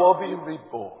之 it 后， will be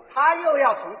reborn. 它又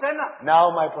要重生了。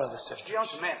 Now, my brothers and 弟兄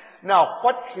sisters. 姊妹， Now,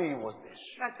 what tree was this?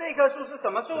 那这棵树是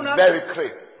什么树呢？ Very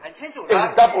clear. 很清楚 There's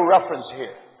a 的， double reference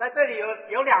here. 在这里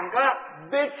有两个。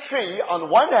 This tree, on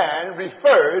one hand,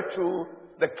 referred to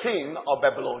the king of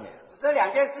Babylonia, 这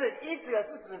两件事，一指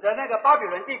是指的那个巴比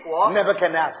伦帝国，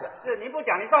 Nebuchadnezzar, 是尼布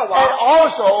甲尼撒 and 王，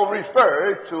 also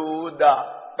referred to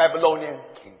the Babylonian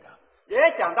kingdom.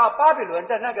 也讲到巴比伦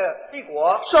的那个帝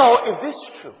国。 So, if this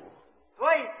is true,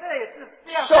 所以这也是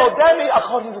这样。 so that means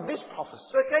according to this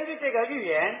prophecy, 所以根据这个预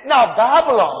言， now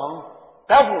Babylon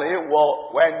definitely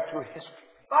went to history.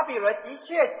 巴比伦的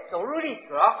确走入历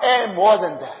史了。 And more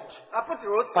than that, 不止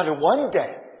如此， but one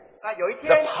day, 有一 the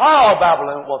天， power of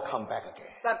Babylon will come back again.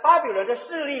 在巴比伦的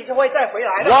势力就会再回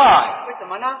来了。 Why? 为什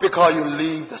么呢？ Because you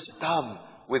leave the stump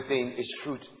within its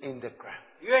fruit in the ground.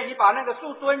 因为你把那个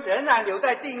树墩仍然留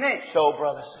在地内。 So,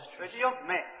 brothers and sisters, 所以弟兄姊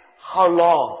妹， how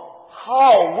long,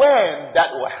 how, when that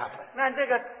will happen? 那这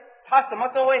个它什么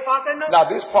时候会发生呢？ Now,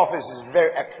 this prophecy is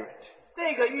very accurate.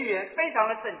 这个预言非常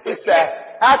的准 It 确。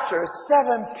 said after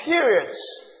 7 periods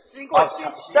经过 of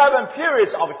 7 7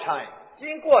 periods of time,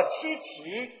 经过7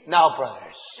期。 Now,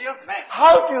 brothers, 弟兄姊妹，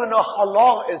 how do you know how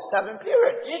long is 7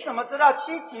 periods? 你怎么知道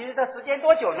7期的时间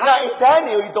多久呢？ Now, in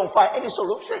Daniel, you don't find any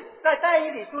solution. 在但以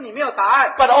理书里没有答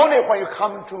案， But only when you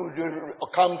come to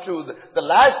the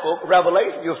last book,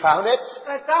 Revelation, you found it.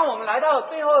 但当我们来到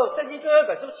最后圣经最后一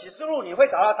本书启示录，你会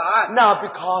找到答案。 Now,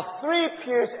 because 3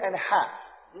 periods and a half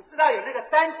你知道有那个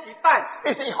3期半，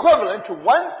 is equivalent to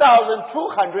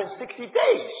 1,260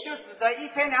 days. 就指的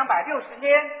1260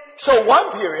天， So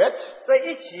 1 period 所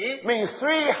以1期 means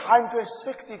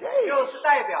 360 days. 就是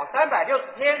代表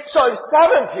360天。 So in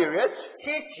 7 periods,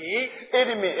 7期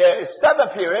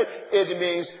 7 period, it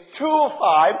means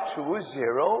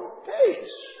 2520 days.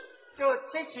 就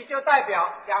7期就代表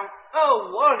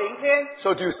2520天，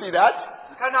 So do you see that?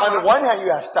 你看到 On the 吗？ one hand,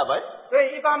 you have 7. 所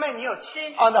以一方面你有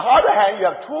7， On the other hand, you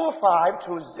have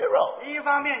 2520. 另一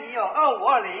方面你有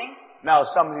2520， Now,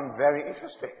 something very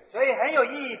interesting. 所以很有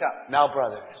意义的。 Now,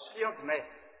 brothers, 弟兄姊妹，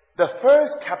 the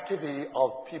first captivity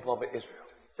of people of Israel.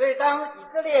 所以当以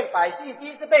色列百姓第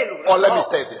一次被掳的 Or let me 时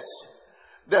候， say this.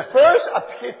 The first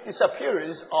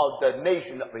disappearance of the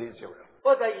nation of Israel.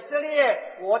 或者以色列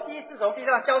国第一次从地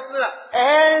上消失了，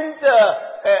 And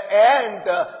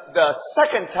the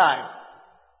second time,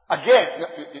 again,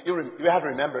 you have to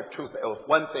remember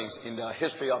one thing in the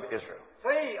history of Israel.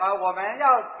 所以我们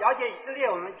要了解以色列，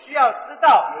我们需要知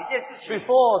道有一件事情，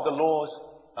 Before the Lord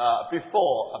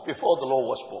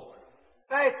was born,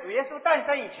 在主耶稣诞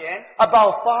生以前，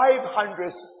 about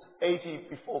 580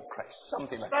 before Christ,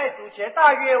 something like that. 在主前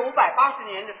大约580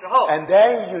年的时候， And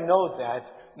then you know that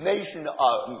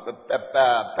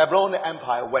Babylonian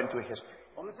Empire went to history.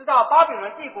 我们知道巴比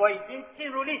伦帝国已经进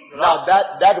入历史 Now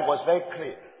了， that was very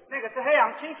clear. 那个是非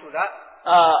常清楚的。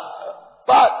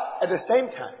 But at the same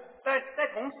time, 在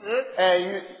同时，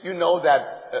 and you know that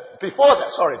before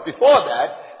that,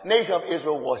 nation of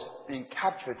Israel was being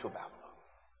captured to Babylon.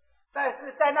 但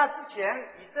是在那之前，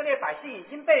以色列百姓已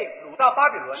经被掳到巴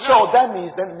比伦了。 So that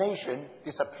means the nation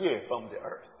disappeared from the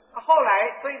earth. 后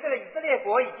来，所以这个以色列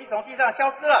国已经从地上消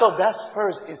失了。 So that's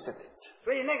first incident.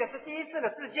 所以那个是第一次的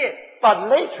事件。 But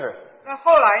later, 那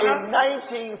后来呢？ in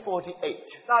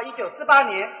 1948, 到1948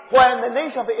年， when the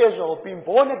nation of Israel being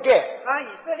born again, 当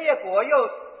以色列国又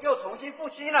重新复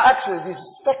兴了。 actually this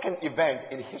is the second event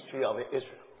in the history of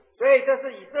Israel. 所以这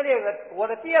是以色列国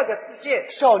的第二个事件。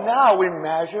 So now we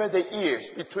measure the years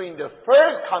between the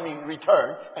first coming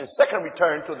return and second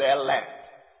return to their land.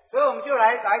 所以我们就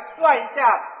来算一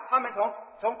下，他们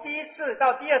从第一次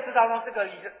到第二次当中这个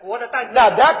国的诞生。 Now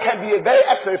that can be very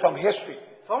accurate from history.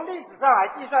 从历史上来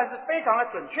计算是非常的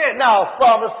准确的。 Now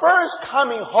from the first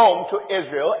coming home to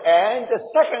Israel and the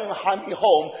second coming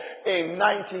home in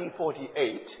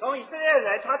 1948, 从以色列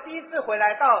人他第一次回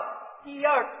来到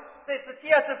这次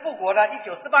第二次复国的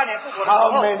1948年复国的时 how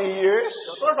候， many years?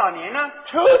 有多少年呢？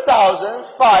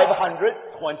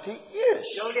 2,520 years.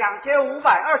 有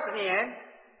2520年，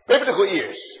 Biblical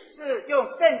years. 是用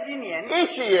圣经年，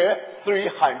 Each year,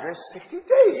 360一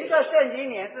days. 个圣经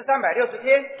年是360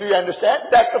天， Do you understand?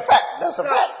 That's the fact. That's the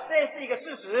fact. 这是一个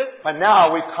事实。 But now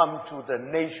we come to the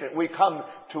nation, we come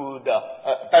to the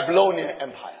Babylonian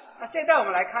Empire. 那现在我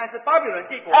们来看是巴比伦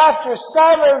帝国。 After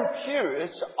 7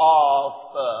 periods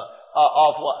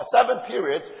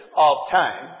of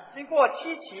time, 经过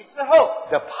7期之后，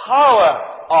 the power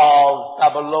of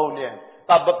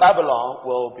Babylon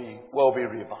will be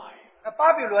revived. 那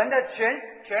巴比伦的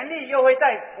权力又会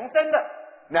再重生的。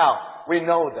 Now we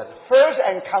know that the first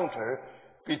encounter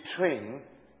between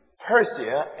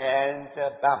Persia and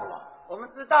Babylon. 我们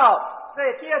知道，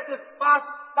在第二次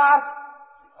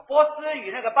波斯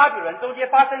与那个巴比伦中间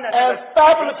发生的那 And 个，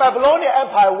 Babylonian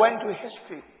Empire went to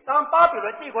history. 当巴比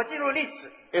伦帝国进入历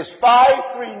史， It's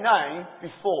 539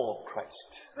 before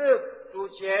Christ. 是主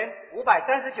前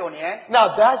539年。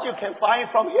 Now that you can find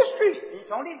from history. 你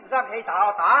从历史上可以找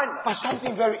到答案的。 But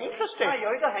something very 那 interesting.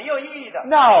 有一个很有意义的，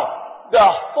 Now,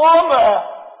 the former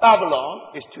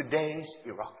Babylon is today's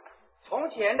Iraq. 从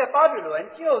前的巴比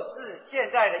伦就是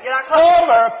现在的伊拉克，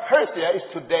 Former Persia is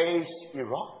today's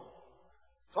Iran.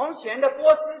 从前的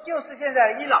波斯就是现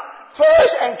在的伊朗。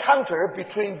 First encounter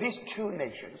between these two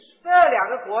nations. 这两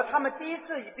个国，他们第一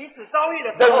次彼此遭遇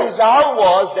的 The 时候， result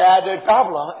was that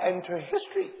Babylon entered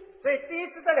history. 所以第一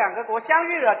次这两个国相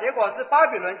遇了，结果是巴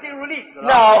比伦进入历史了。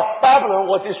 Now, Babylon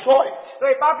was destroyed.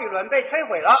 所以巴比伦被摧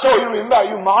毁了。 So you remember,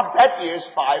 you mark that year as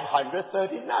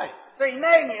 539. 所以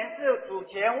那一年是主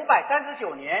前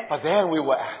539年。 But then we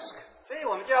will ask, 所以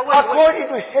我们就要问一个问 according 题：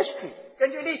 to history, 根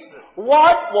据历史，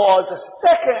 what was the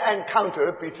second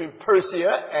encounter between Persia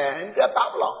and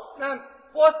Babylon? 那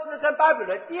波斯跟巴比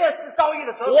伦第二次遭遇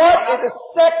的时候。 What is the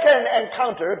second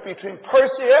encounter between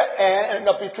Persia and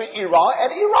between Iran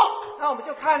and Iraq? 那我们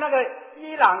就看那个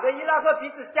伊朗跟伊拉克彼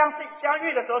此相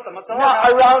遇的时候，什么时候呢？ Now,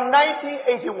 around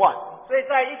 1981, 所以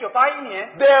在1981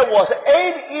年， there was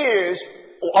 8 years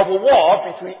of war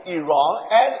between Iran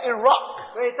and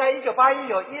Iraq. 所以在1981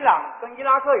有伊朗跟伊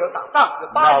拉克有打仗，有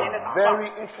8年的 Now, 打仗，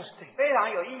 very interesting. 非常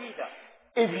有意义的。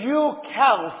 If you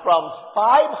count from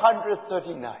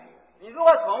 539你如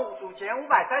果从主前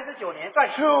539年算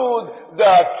起， to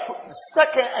the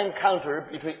second encounter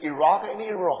between Iraq and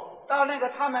Iran, 到那个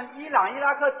他们伊朗、伊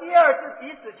拉克第二次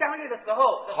彼此相遇的时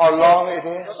候， how long it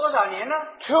有 is? 多少年呢？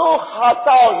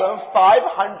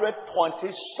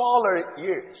 2,520 solar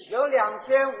years. 有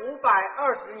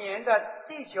2520年的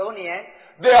地球年，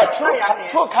 There are 太阳年。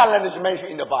 two calendars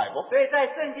mentioned in the Bible. 所以在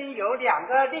圣经有2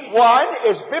个历史，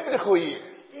 One is biblical year,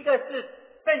 一个是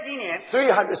圣经年，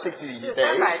 360是 days.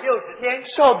 360天，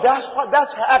 So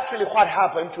that's actually what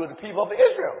happened to the people of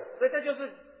Israel. 所以这就是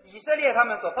以色列他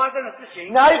们所发生的事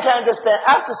情。 Now you can understand,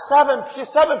 after seven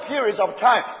periods of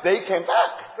time, they came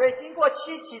back. 所以经过7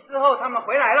期之后，他们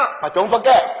回来了。 But don't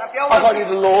forget, according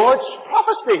to the Lord's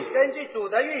prophecy, 根据主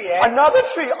的预言， another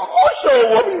tree also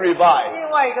will be revived. 另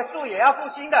外一个树也要复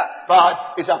兴的，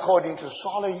 But it's according to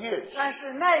solar years. 但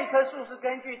是那一棵树是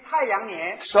根据太阳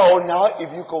年。 So now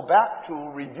if you go back to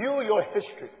review your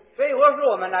history, 所以，如果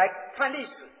说我们来看历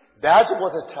史， that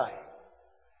was the time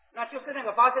那就是那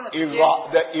个发生的时间。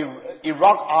 Iraq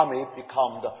army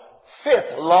become the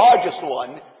 5th largest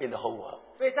one in the whole world.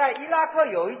 所以在伊拉克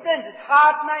有一阵子，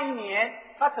他那一年，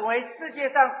他成为世界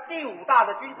上第5大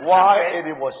的军事强 Why 权。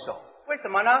 it was so? 为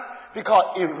什么呢？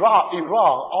 Because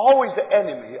Iran always the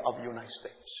enemy of the United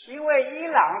States. 因为伊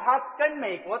朗他跟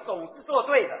美国总是作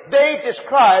对的。 They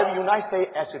describe United States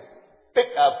as a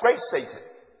great Satan.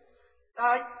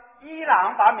 伊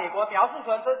朗把美国描述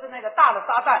成说是那个大的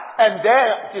撒旦， And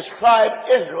they describe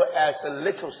Israel as a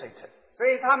little Satan. 所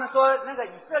以他们说那个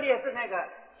以色列是那个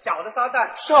小的撒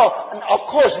旦。 So, and of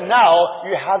course now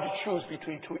you have to choose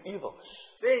between two evils.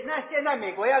 所以那现在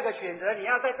美国要个选择，你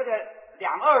要在这个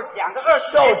两个二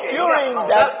十 So 年选一 during 个好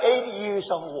that 的。 8 years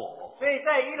of war, 所以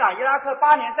在伊朗、伊拉克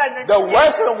8年战争 the 期间，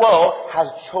 Western world has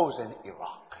chosen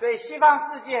Iraq. 所以西方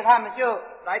世界他们就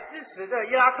来支持这个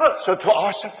伊拉克。 So to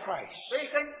our surprise,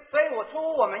 所以我出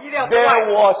乎我们意料之外。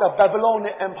 there was a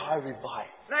Babylonian empire revived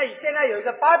那现在有一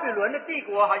个巴比伦的帝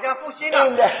国好像复兴 in 了，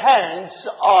 the hands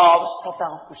of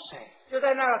Saddam Hussein. 就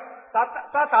在那个沙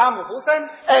达姆胡森。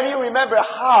 And you remember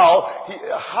how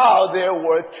there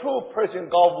were 2 Persian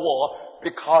Gulf War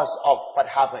because of what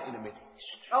happened in the Middle East.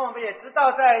 那我们也知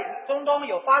道，在中东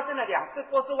有发生了2次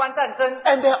波斯湾战争。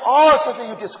 And then also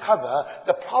you discover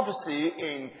the prophecy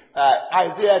in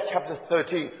Isaiah chapter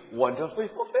 13 wonderfully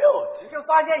fulfilled. 你就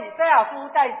发现以赛亚书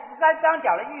在13章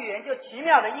讲的预言就奇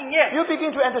妙的应验， You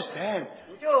begin to understand.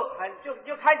 你就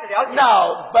开始了解。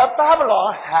 Now, but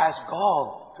Babylon has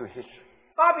gone to history.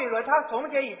 巴比伦它从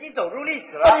前已经走入历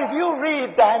史 But 了， if you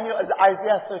read Daniel as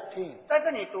Isaiah 13, 但是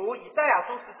你读以赛亚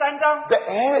书13章， the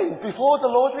end before the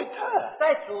Lord's return,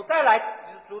 在主再来之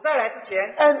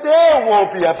前， and there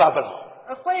will be a Babylon.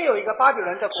 会有一个巴比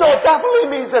伦的 So 国， definitely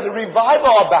means that the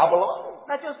revival of Babylon.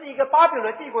 那就是一个巴比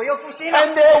伦帝国又复兴了。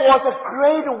 And there was a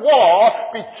great war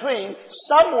between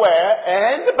somewhere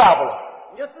and Babylon.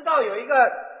 你就知道有一个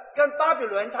跟巴比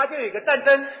伦，它就有一个战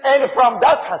争。 And from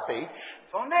that passage,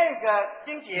 从那个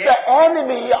经节， the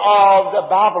enemy of the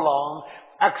Babylon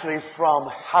actually from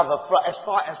heaven, as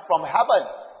far as from heaven.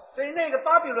 所以那个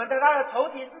巴比伦的它的仇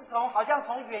敌是好像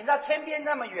从远到天边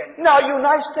那么远。 Now,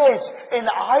 United States, in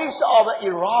the eyes of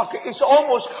Iraq, is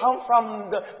almost come from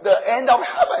the end of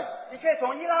heaven. 的确，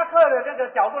从伊拉克的这个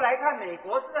角度来看，美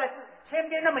国实在是天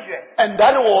边那么远。 And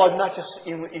that war not just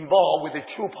involved with the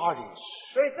 2 parties.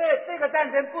 所以这个战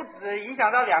争不止影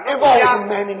响到2个国 Involved 家，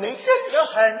 many nations. 有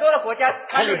很多的国家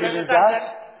参 Can 与 you 这个 believe 战争。 that?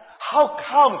 How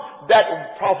come that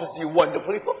prophecy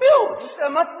wonderfully fulfilled? 你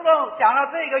怎么知道想到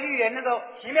这个预言那个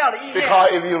奇妙的意念？ Because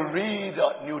if you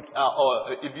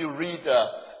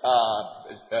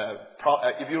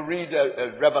read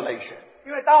Revelation,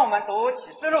 因为当我们读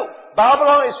启示录，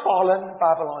 Babylon is fallen,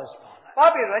 Babylon is fallen.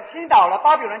 巴比伦倾倒了，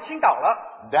巴比伦倾倒了。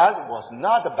 That was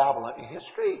not the Babylon in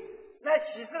history. 那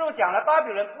启示录讲的巴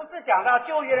比伦，不是讲到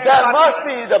旧约的 That 巴比 must 伦，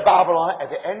 be the Babylon at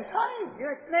the end time. 因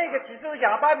为那个启示录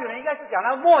讲的巴比伦，应该是讲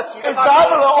到末期的 Is 巴比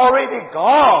伦。 Babylon already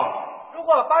gone? 如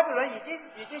果巴比伦已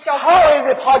经消失 How 了， is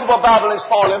it possible Babylon is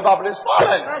fallen, Babylon is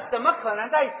fallen? 那怎么可能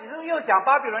在启示录又讲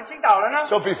巴比伦倾倒了呢？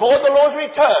 So before the Lord's 所以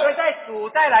return, 在主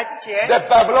再来之前， the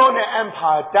Babylonian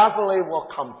Empire definitely will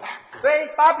come back. 所以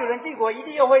巴比伦帝国一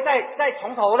定又会再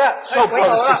从头的， So, 回头 brothers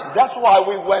and 了。 sisters, that's why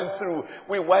we went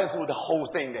through the whole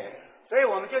thing there. 所以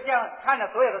我们就这样看了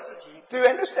所有的事情， Do you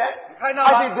understand? 你看到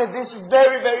I 吗？ think that this is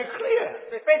very, very clear.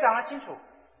 对，非常的清楚。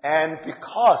 And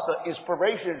because of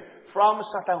inspiration from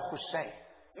Saddam Hussein,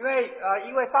 因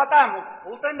为撒旦姆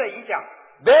胡森的影响，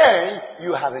 then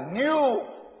you have a new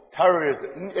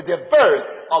terrorism, the birth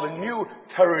of a new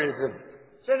terrorism.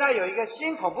 现在有一个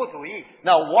新恐怖主义。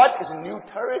 Now, what is new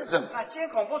terrorism? 那新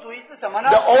恐怖主义是什么呢？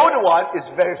 The old one is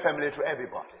very familiar to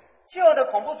everybody. 旧的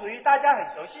恐怖主义大家很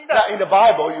熟悉的。 Now, in the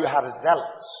Bible, you have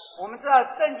zealots. 我们知道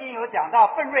圣经有讲到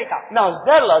奋锐党， Now,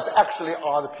 zealots actually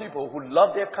are the people who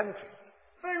love their country.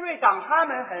 奋锐党他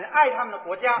们很爱他们的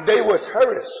国家， They were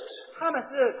terrorists. 他们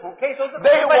是可以说是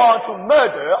They 恐怖分子 want to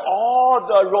murder all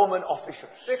the Roman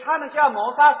officials. 所以他们就要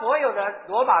谋杀所有的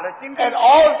罗马的军兵， And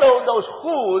although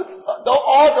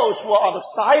all those who are on the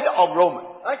side of Roman.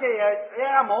 而且也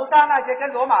要谋杀那些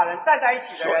跟罗马人站在一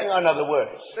起的 So, in 人。 other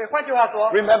words, 所以换句话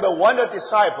说， remember one of the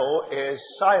disciples is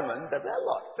Simon the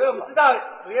Zealot. 所以我们知道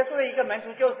主耶稣的一个门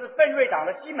徒就是奋锐党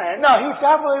的西门， Now, he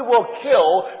definitely will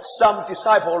kill some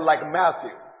disciple like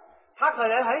Matthew. 他可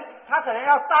能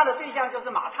要杀的对象就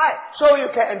是马太， So you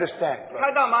can understand. 你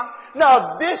看到吗？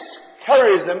 Now, this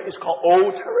terrorism is called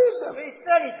old terrorism 所以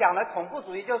这里讲的恐怖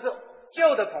主义就是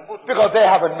旧的恐怖主义， because they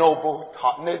have a noble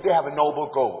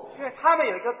goal. 因为他们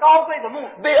有一个高贵的目的，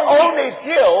 They only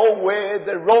deal with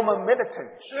the Roman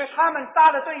militants. 因为他们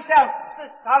杀的对象只是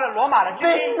杀了罗马的军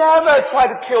They 兵， never try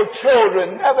to kill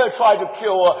children, never try to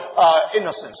kill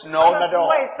innocents. 他 No, 们 not at 不 all.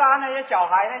 会杀那些小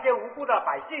孩、那些无辜的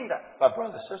百姓的。 But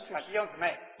brothers and 啊， sisters, 弟兄姊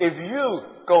妹， if you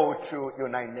go to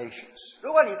United Nations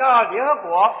如果你到联合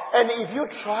国， and if you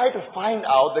try to find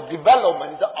out the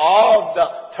development of the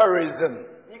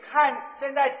terrorism, 你看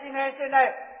现在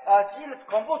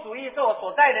恐怖主义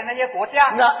所在的那些国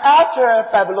家， now after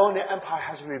Babylonian Empire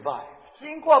has revived,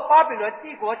 经过巴比伦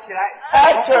帝国起来，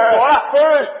 after 复活了，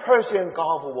 First Persian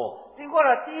Gulf War, 经过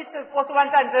了第一次波斯湾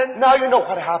战争， now you know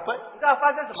what happened? 你知道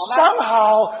发生什么吗？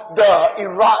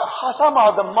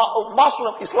 Somehow the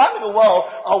Muslim Islamic world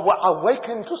were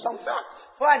awakened to some fact.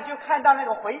 突然你就看到那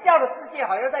个回教的世界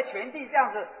好像在全地这样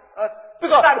子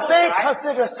Because 散布起 they 来，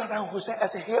 consider Saddam Hussein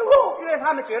as a hero. 因为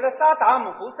他们觉得沙达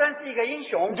姆胡森是一个英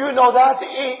雄， Do you know that?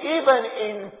 Even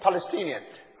in Palestinian.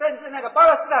 甚至那个巴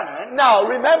勒斯坦人， Now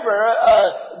remember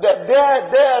that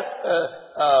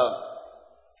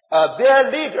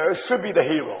their leader should be the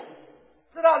hero.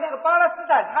 知道那个巴勒斯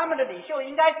坦他们的领袖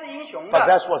应该是英雄 But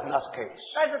的， that was not the case.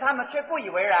 但是他们却不以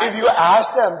为 If 然。 you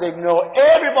ask them,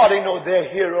 everybody knows their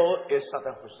hero is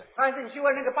Saddam Hussein. 但是你去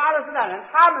问那个巴勒斯坦人，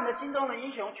他们的心中的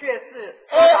英雄却是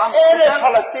沙达姆胡 Any 森。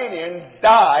 Palestinian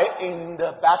die in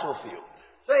the battlefield.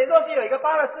 所以，若是有一个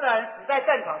巴勒斯坦人死在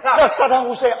战场上， Now Saddam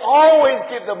Hussein always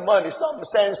give the money,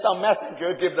 send some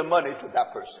messenger, give the money to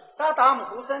that person. 沙达姆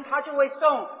胡森他就会差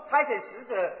遣使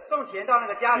者送钱到那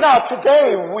个家里。 Now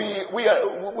today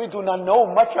we do not know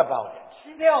much about it.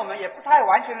 今天我们也不太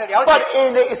完全的了 But 解，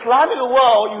 in the Islamic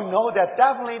world, you know that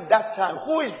definitely that time,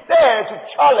 who is there to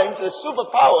challenge the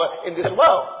superpower in this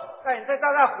world? 但你在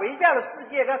回教的世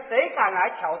界，那谁敢来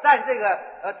挑战这个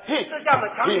世上的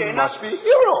强 He 权呢？ must be a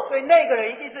hero. 所以那个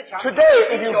人一定是强权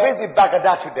Today, if 英 you 雄。 visit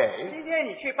Baghdad today, 今天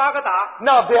你去巴格达，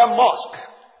 now their mosque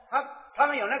他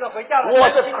们有那个回教的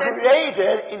was 清真，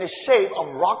 created in the shape of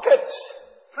rockets.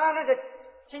 他那个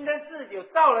清真寺有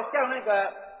造了像那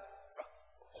个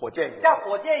火箭。像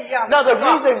火箭一样的 Now the 形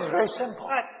状。 reason is very simple.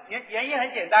 那原因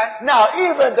很简单， Now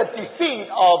even the defeat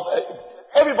of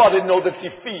everybody know the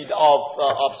defeat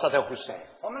of Saddam Hussein.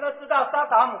 我们都知道沙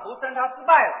达姆胡森他失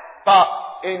败了， But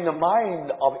in the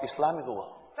mind of Islamic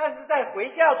world, 但是在回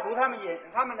教徒他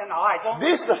们的脑海中，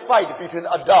 this is the fight between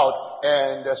adult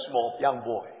and a small young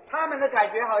boy. 他们的感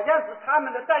觉好像是他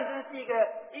们的战争是一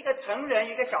个成人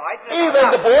一个小孩子的 Even 打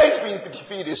the 仗。 boy is being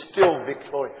defeated is still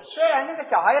victorious. 虽然那个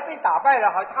小孩被打败了，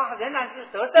他仍然是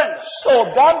得胜的。 So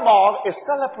that mark is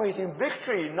celebrating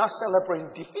victory, not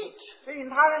celebrating defeat. 所以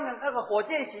他那个火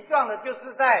箭形状的，就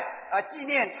是在纪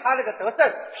念他那个得胜。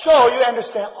 So you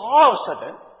understand all of a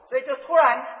sudden, 所以就突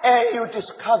然 and you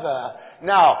discover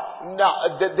now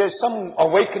there's some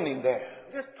awakening there.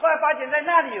 就突然发现，在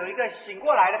那里有一个醒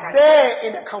过来的感觉。 There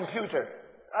in the computer,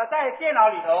 在电脑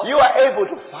里头， you are able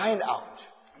to find out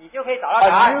你就可以找到答 a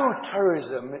案。 new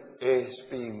terrorism is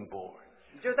being born.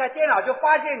 你就在电脑就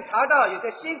发现查到有个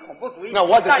新恐怖主义 Now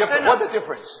what the 诞生 difference? 了 What the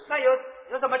difference? 那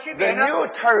有什么区 The 别呢？ new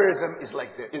terrorism is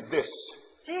like this. Is this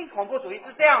新恐怖主义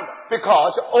是这样的，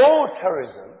 because old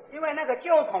terrorism 因为那个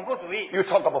旧恐怖主义 you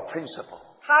talk about principle,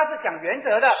 它是讲原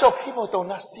则的， so people do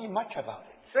not see much about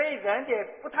it. 所以人也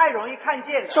不太容易看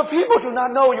见的。 So people do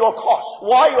not know your cause.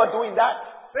 Why you are doing that?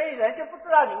 所以人就不知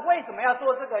道你为什么要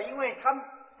做这个，因为他们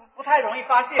不太容易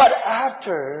发现。But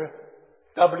after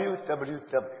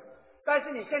www. 但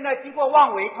是你现在经过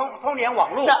万维通联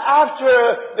网络 Now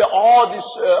after all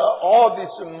this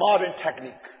modern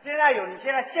technique. 现在有你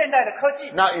现在现代的科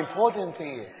技。Now important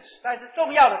thing is. 但是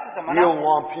重要的是什么呢 You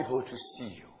want people to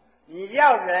see you. 你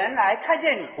要人来看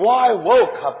见你。Why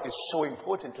World Cup is so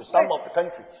important to some of the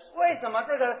countries? 为什么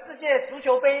这个世界足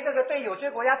球杯这个对有些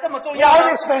国家这么重要呢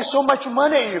Why they spend so much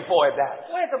money for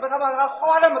that? 为什么他们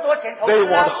花那么多钱投资 They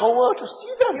呢 want the whole world to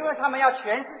see 因 them. 为他们要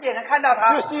全世界能看到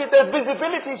他 You see, the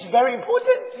visibility is very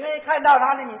important. 因为看到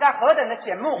他呢，你在何等的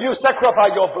显目 You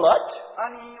sacrifice your blood. 啊！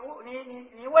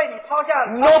你为你抛下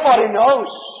Nobody knows.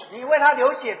 你为他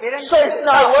流血，别人 So it's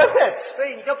not worth it. 所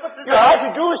以你就不知 You 道。 have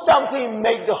to do something,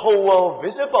 make the whole world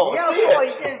visible. 你要 See 做 it.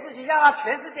 一件事情，让他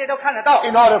全世界都看得到。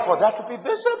 In order for that to be 你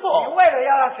visible, 为了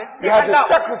要让全世界 you have 看 to 到，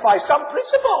 sacrifice some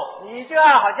principle. 你就要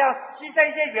好像牺牲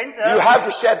一些原则。 You have to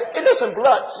shed innocent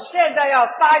blood. 现在要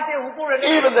杀一些无辜人的，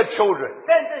 Even the children,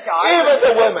 甚至小孩 even 子，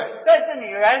 the women, 甚至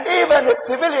女人， even the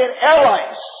civilian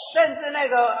airlines. 甚至那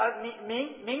个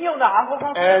民用的航空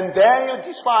公司。 And then you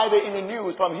decide in the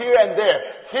news from here and there.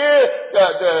 Here,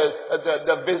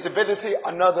 the visibility,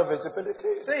 another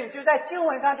visibility. 所以你就在新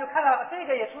闻上就看到这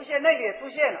个也出现，那个也出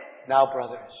现了。 Now,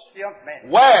 brothers, 弟兄姊妹，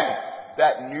 when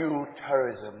that new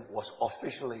terrorism was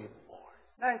officially born,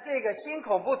 那这个新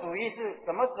恐怖主义是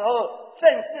什么时候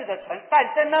正式的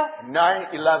诞生呢？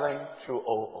 9/11 through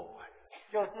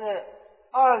 2001. 就是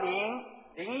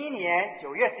2001年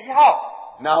9月11号。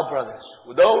 Now, brothers,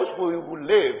 those who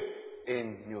live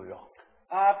in New York,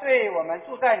 对我们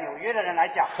住在纽约的人来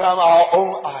讲， from our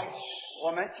own eyes,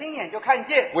 我们亲眼就看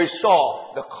见， we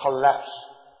saw the collapse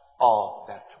of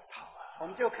that tower. 我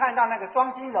们就看到那个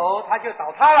双星楼它就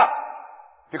倒塌了。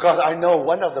 Because I know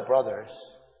one of the brothers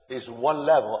is one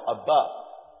level above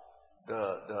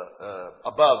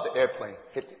above the airplane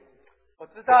hitting. 我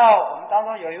知道我们当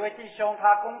中有一位弟兄，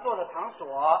他工作的场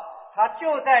所，他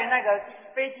就在那个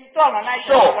飞机撞了那一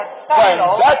So 栋的3 when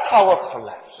楼， that tower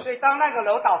collapsed, 所以当那个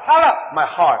楼倒塌了， my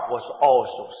heart was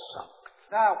also sunk.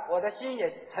 那我的心也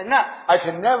沉了， I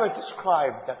can never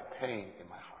describe that pain in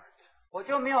my heart. 我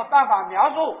就没有办法描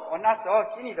述我那时候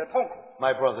心里的痛苦。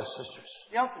 My brothers, sisters,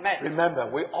 弟兄姊妹， remember,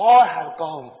 we all have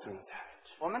gone through that.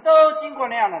 我们都经过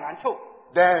那样的难处，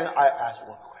 Then I asked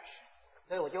one question.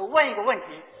 所以我就问一个问题：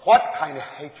 What kind of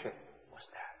hatred was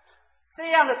that? 这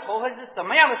样的仇恨是怎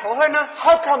么样的仇恨呢？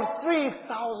 How come 3,000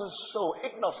 souls,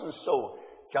 innocent souls,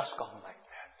 just gone like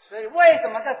that? 所以为什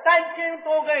么这3000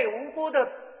多个无辜的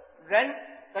人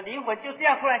的灵魂就这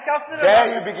样突然消失了 Then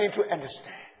呢？ you begin to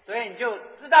understand. 所以你就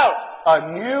知道了， A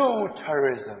new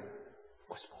terrorism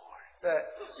was born. 对，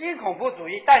新恐怖主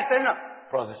义诞生了，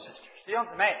 Brothers, sisters, 弟兄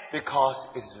姊妹， because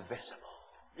it is visible.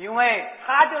 因为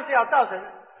它就是要造成，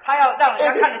它要让人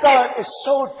It 家看得 is 见， done in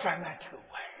so dramatic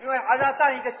way. 因为它要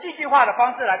上一个戏剧化的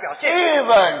方式来表现，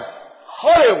 Even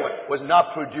Hollywood was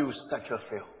not produced such a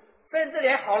film. 甚至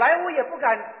连好莱坞也不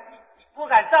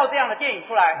敢造这样的电影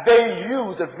出来， They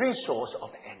use the resource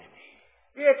of the enemy.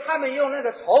 因为他们用那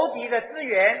个仇敌的资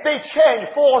源， They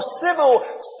changed 4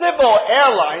 civil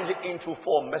airlines into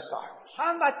 4 missiles.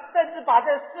 他们甚至把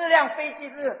这4辆飞机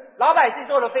是老百姓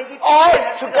坐的飞机， All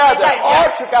变成这个飞弹一样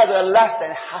together less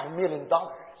than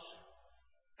 $500,000.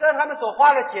 这他们所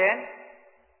花的钱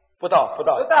不到不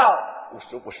到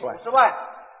50万。 50万，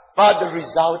 But the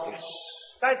result is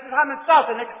但是他们造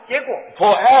成的结果，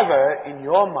 forever in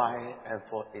your mind and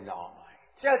in our mind.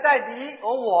 就在你和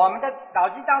我们的脑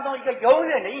筋当中一个永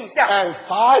远的印象。 And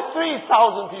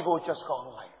 3,000 people just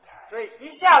gone like that. 所以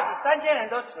一下子3000人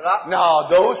都死了。 Now,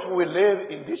 those who will live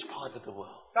in this part of the world,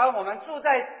 当我们住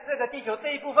在这个地球这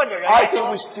一部分的人 I 来 think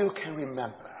we 说， still can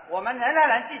remember. 我们仍然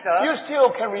能记得， You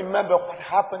still can remember what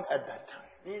happened at that time.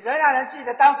 你仍然能记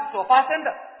得当时所发生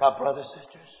的。 But brothers,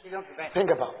 sisters, 弟兄姊妹， think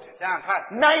about it. 想想看，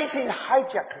 19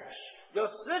 hijackers. 有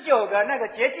19个那个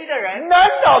劫机的人，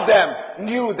 None of them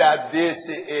knew that this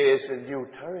is a new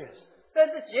terrorism. 甚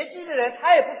至劫机的人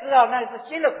他也不知道那是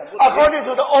新的恐怖主义。 According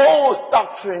to the old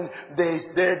doctrine, they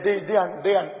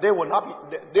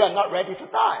are not ready to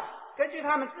die. 根据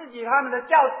他们的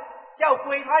教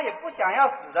规，他也不想要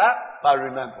死的。 But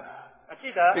remember,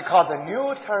 记得， because the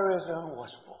new terrorism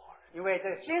was born, 因为这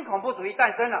个新恐怖主义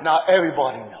诞生了， now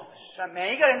everybody knows. 但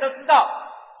每一个人都知道，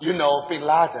 You know, Bin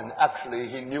Laden, actually,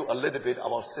 he knew a little bit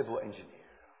about civil engineering.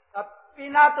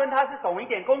 宾拉登他是懂一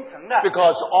点工程的，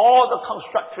 Because all the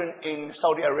construction in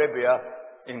Saudi Arabia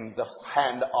in the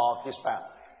hand of his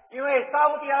family. 因为沙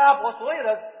烏地阿拉伯所有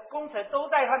的工程都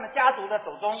在他们家族的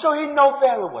手中， So he knows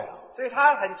very well. 所以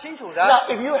他很清楚的。 Now,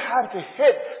 if you have to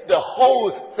hit the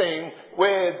whole thing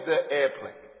with the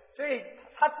airplane, 所以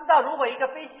他知道如果一个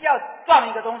飞机要撞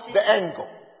一个东西 the angle,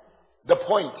 the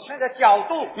point. 那个角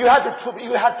度 You have to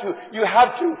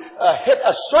hit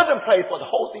a certain place for the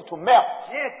whole thing to melt.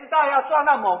 你也知道要撞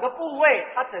到某个部位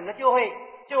它整个就会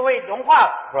融化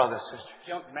了 Brothers and sisters,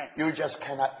 弟兄姊妹 you just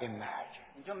cannot imagine.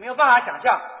 你就没有办法想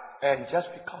象 And just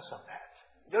because of that,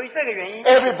 由于这个原因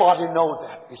everybody knows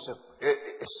that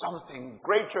it's something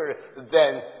greater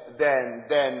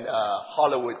than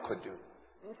Hollywood could do.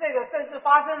 你这个甚至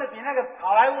发生的比那个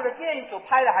好莱坞的电影所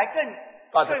拍的还更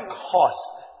But the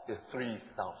cost is 3,000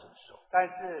 souls. 但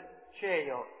是却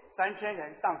有3000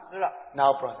人丧失了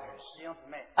Now, brothers, 弟兄姊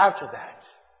妹 after that,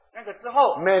 那个之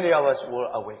后 many of us will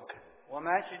awaken. 我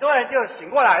们许多人就醒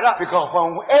过来了 Because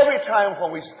every time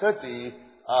when we study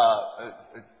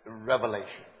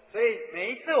Revelation, 所以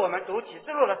每一次我们读启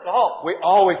示录的时候 we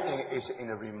always think it's in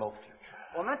a remote future.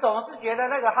 我们总是觉得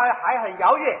那个还很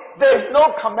遥远 There's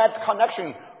no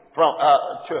connection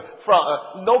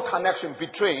no connection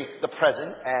between the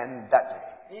present and that day.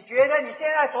 你觉得你现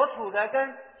在所处的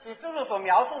跟启示录所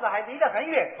描述的还离得很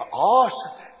远 But all of a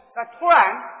sudden, 那突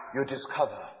然 you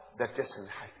discover the distance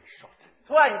has been shortened.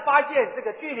 突然你发现这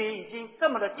个距离已经这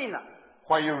么的近了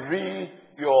When you read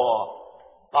your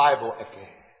Bible again,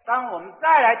 当我们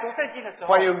再来读圣经的时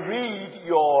候 when you read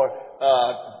your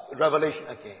Revelation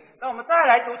again, 当我们再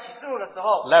来读启示录的时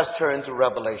候 let's turn to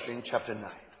Revelation chapter 9.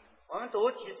 我们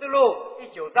读启示录第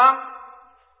9章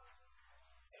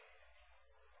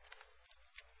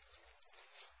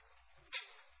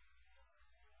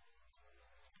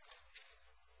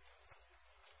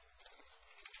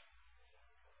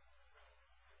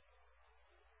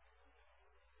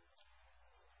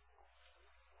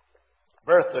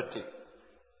Verse 13.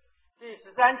 第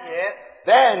13节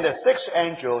Then the sixth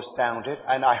angel sounded,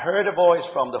 and I heard a voice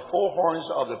from the four horns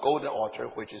of the golden altar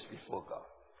which is before God.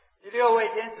 第6位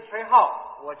天使吹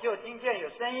号，我就听见有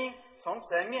声音从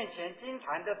神面前金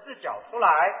坛的4角出来，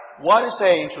 One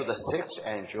saying to the sixth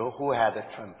angel who had the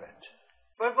trumpet,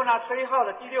 吩咐那吹号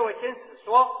的第6位天使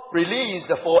说： Release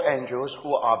the four angels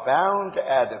who are bound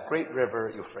at the great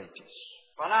river Euphrates.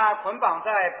 把那捆绑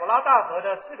在伯拉大河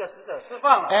的4个使者释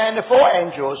放了。 And the four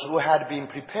angels who had been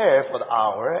prepared for the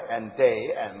hour and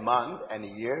day and month and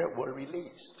year were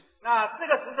released. 那4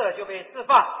个使者就被释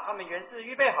放，他们原是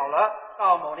预备好了，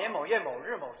到某年某月某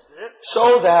日某时，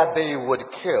 So that they would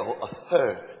kill a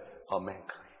third of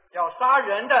mankind. 要杀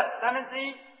人的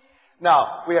1/3。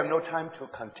 Now, we have no time to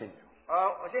continue.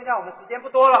 现在我们时间不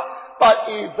多了。 But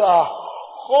if the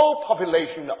whole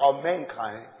population of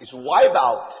mankind is wiped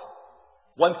out,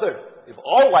 1/3, if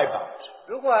all wiped out,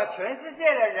 如果全世界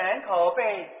的人口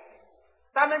被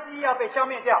1/3要被消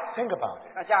灭掉， think about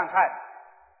it. 那想想看，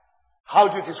 How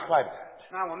do you describe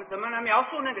that? 那我们怎么能描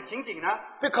述那个情景呢？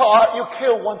 Because you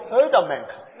kill 1/3 of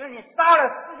mankind. 因为你杀了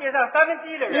世界上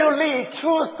1/3的 You 人， leave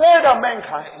 2/3 of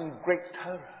mankind in great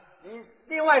terror. 你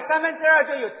另外2/3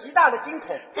就有极大的惊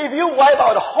恐。 If you wipe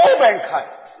out the whole mankind,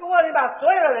 如果你把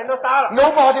所有的人都杀了，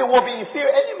 nobody will be in fear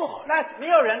anymore. 那没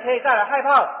有人可以再来害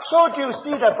怕了。 So do you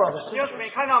see that, brothers and 弟兄姊 sisters? 妹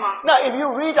看到吗？ Now, if you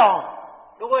read on,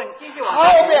 如果你继续往 how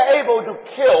下 they are able to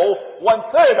kill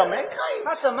 1/3 of mankind?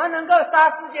 他怎么能够杀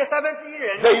世界1/3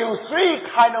人呢？ They use three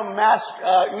kind of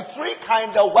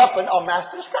weapon of mass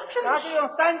他 destruction. 是用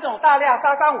3种大量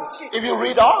杀伤武器。 If you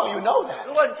read on, you know that.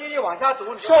 如果你继续往下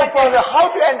读，你就 So, 看见 brother, how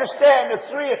do you understand the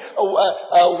three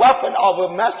weapon of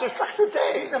mass destruction 你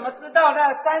today? 怎么知道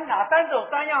哪3种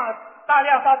3样的大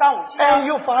量杀伤武器 And 呢？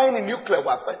 you find a nuclear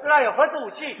weapon. 知道有核子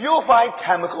武器， You find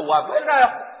chemical 知 weapon. 道有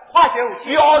化学武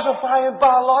器 You，also find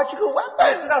biological 知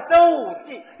weapon. 道生物武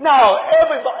器。 Now,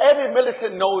 every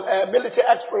military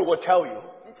expert will tell you,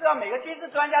 你知道每个军事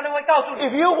专家都会告诉你，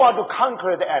 if you want to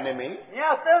conquer the enemy, 你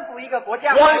要征服一个国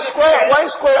家， one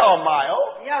square or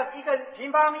mile. 你要一个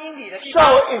平方英里的地 So,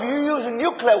 方。 if you use a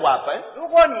nuclear weapon, 如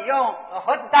果你用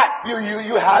核子弹，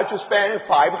 you have to spend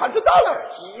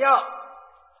 $500. 你要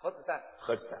核子弹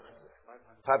$500,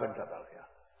 yeah.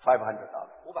 $500.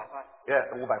 500块。 Yeah,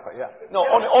 $500, yeah. No,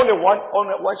 only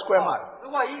one square mile. 如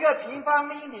果一个平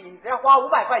方英里，你只要花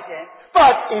500块钱。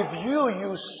 But if you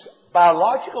use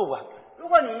biological weapon, 如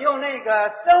果你用那个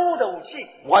生物的武器，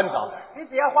 $1. 你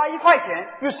只要花1块钱。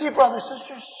 You see, brothers and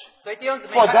sisters, 所以弟兄姊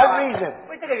妹 For 看到 that 吗 reason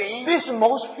为这个原因， this is the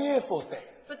most fearful thing.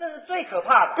 所以这是最可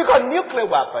怕的。 Because nuclear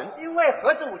weapon 因为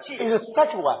核子武器 is such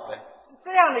a weapon. 是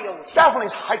这样的一个武器， Definitely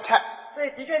is high tech. 所以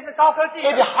的确是高科技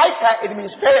If 的 it's，high tech, it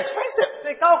means very expensive.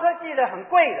 所以高科技的很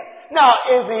贵的。 Now,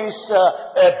 if it's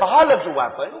a biological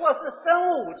weapon, 如果是生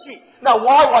物武器， now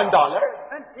why $1?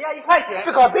 那只要1块钱，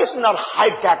 Because this is not high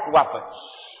tech weapons.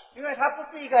 因为它不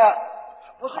是一个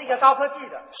不是一个高科技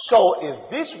的。So if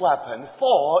this weapon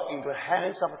fall into the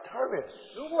hands of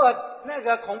terrorists, 如果那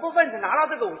个恐怖分子拿到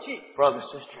这个武器， brothers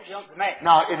and 弟 sisters, 兄姊妹，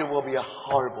 now it will be a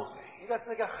horrible thing. 一个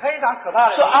是一个非常可怕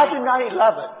的 So 东西。 after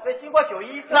 9/11, 所以经过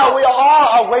911之 now 后 we，are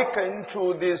all awakened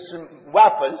to these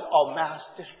weapons of mass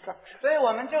destruction. 所以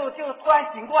我们就突然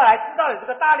醒过来，知道有这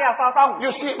个大量杀伤武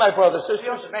You 器。 see, my brothers and 弟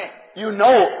兄 sisters, 姊妹， you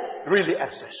know really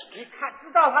exists. 你看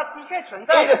知道它的确存 In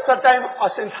在 the 的，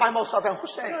 time of Saddam 就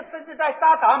Hussein. 甚至在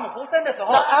沙达姆胡森的时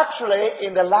候， Now, actually,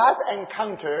 in the last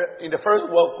encounter in the first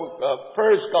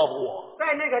Gulf War,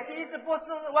 在那个第一次波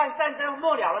斯湾战争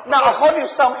末了的时 now 候， according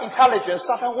to some intelligence,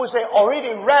 Saddam Hussein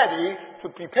already ready to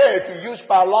prepare to use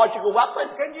biological weapons.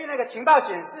 根据那个情报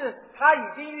显示，他已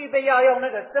经预备要用那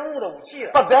个生物的武器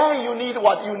了。 But then you need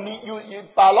what you need, you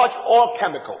biological or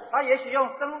chemical. 他也许用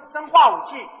生化武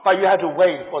器， But you have to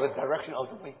wait for the direction of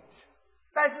the wind.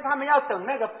 但是他们要等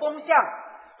那个风向。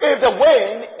 If the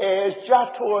wind is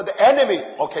just toward the enemy,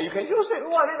 okay, you can use it. 如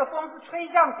果那个风是吹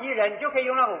向敌人，你就可以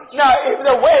用那个武器。 Now, if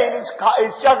the wind is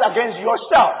just against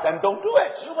yourself, then don't do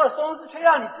it. 如果风是吹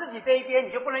到你自己这一边，你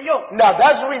就不能用。 Now,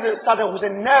 that's the reason Saddam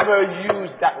Hussein never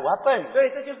used that weapon. 所以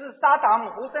这就是沙达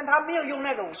姆胡森他没有用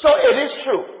那个武器。 So it is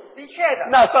true. 的确的，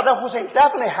 Now, Saddam Hussein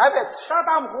definitely have it. 沙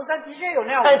达姆胡森的确有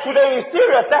那样武 And 器， today in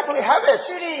Syria definitely have it.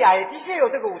 叙利亚也的确有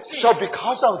这个武器。 So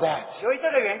because of that, 由于这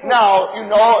个缘故， now, you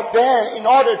know, then in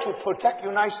order to protect the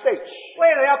United States,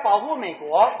 为了要保护美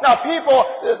国， now people,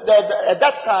 at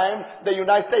that time, the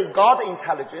United States got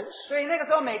intelligence. 所以那个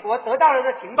时候美国得到了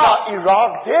这情报， Now,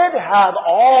 Iraq did have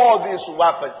all these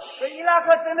weapons. 所以伊拉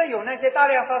克真的有那些大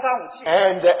量杀伤武器。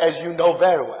 And as you know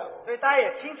very well, 所以大家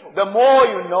也清楚， the more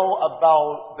you know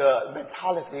about the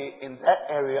mentality in that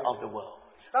area of the world,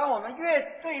 当我们越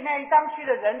对那一当区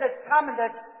的人的他们的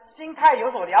心态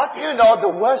有所了解， you know the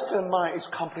Western mind is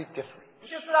completely different. 你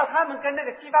就知道他们跟那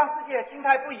个西方世界的心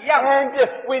态不一样。 And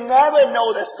we never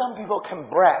know that some people can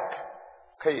brag.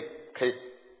 可以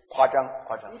夸张。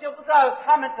你就不知道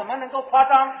他们怎么能够夸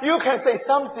张。 You can say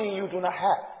something you do not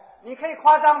have. 你可以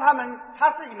夸张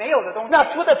他自己没有的东西。 Now,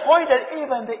 to the point that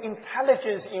even the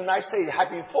intelligence in the United States have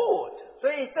been fooled.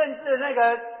 所以甚至那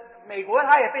个美国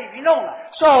他也被愚弄了。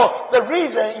 So, the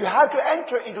reason you have to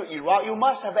enter into Iraq, you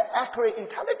must have accurate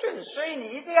intelligence. 所以你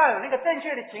一定要有那个正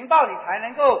确的情报，你才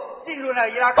能够进入那个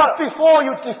伊拉克。 But before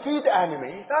you defeat the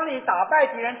enemy, 当你打败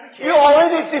敌人之前， you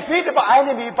already defeated the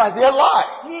enemy by their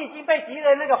lie. 你已经被敌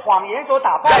人那个谎言所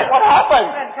打败 That's what 了。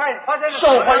 happened. 那你看发生了 So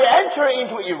什 when you 么？ enter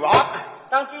into Iraq,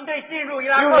 当军队进入伊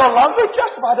拉 you no 克， longer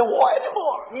justify the war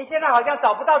anymore. 你现在好像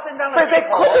找不到正当的 But 借 they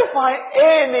口， couldn't find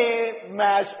any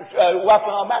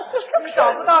weapon of mass 你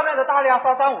找不 destruction. 到那个大量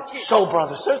杀伤武器。 So,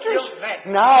 brothers and sisters,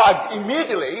 now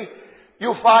immediately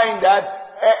you find that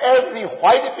every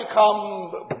white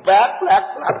become black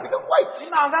become white. 你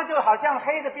马上就好像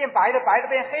黑的变白的，白的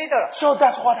变黑的了。 So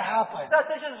that's what happened.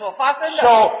 这就是所发生的。 So,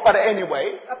 but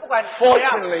anyway, 不管怎么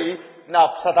样， fortunately,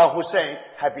 now Saddam Hussein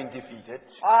had been defeated.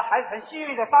 还很幸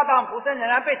运的，沙达姆胡森仍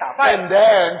然被打败。 And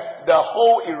then the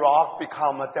whole Iraq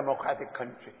become a democratic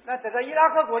country. 那整个伊拉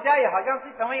克国家也好像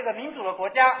是成为一个民主的国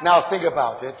家。 Now think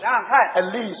about it. 想想看，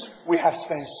 At least we have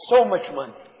spent so much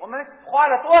money. 我们花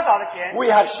了多少的钱， We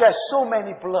have shed so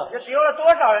many blood 也流了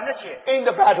多少人的血， in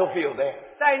the battlefield there.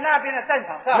 在那边的战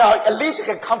场上。 Now at least you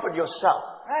can comfort yourself.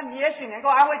 那你也许能够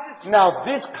安慰自己， Now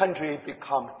this country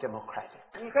become democratic.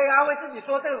 你可以安慰自己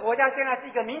说，这个国家现在是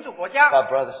一个民主国家。 But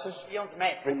brothers and sisters, 弟兄姊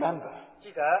妹， remember,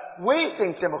 记得 we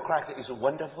think democratic is a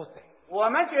wonderful thing 我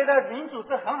们觉得民主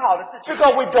是很好的事情，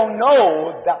 because we don't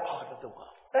know that part of the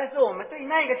world. 但是我们对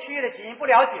那个区域的情形不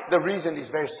了解。 The reason is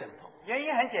very simple. 原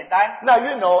因很简单， Now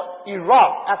you know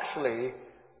Iraq actually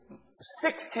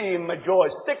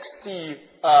 60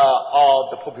 of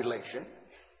the population.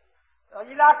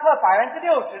 伊拉克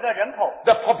60%的人口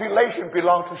The population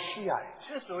belong to Shiites.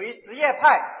 是属于什叶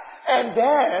派， And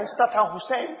then Saddam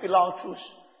Hussein belonged to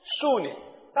Sunni,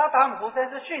 沙达姆胡森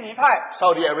是逊尼派，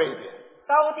 Saudi Arabia.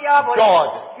 沙烏地阿拉伯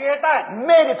Jordan 约旦，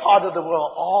 Many parts of the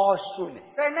world are Sunni.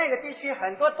 在那个地区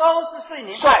很多都是逊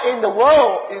尼 So 派。 in the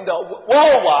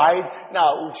worldwide,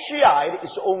 now Shiite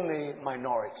is only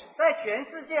minority. 在全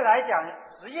世界来讲，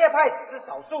什叶派只是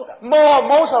少数的，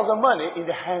 Most of the money in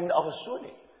the hand of a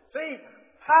Sunni. 所以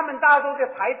他们大多的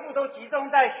财富都集中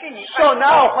在逊尼派。 So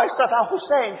now when Saddam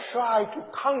Hussein tried to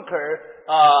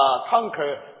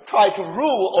try to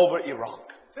rule over Iraq.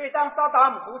 所以当萨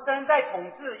达姆胡塞在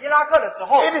统治伊拉克的时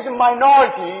候， it is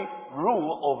minority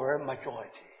rule over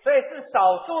majority. 所以是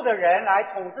少数的人来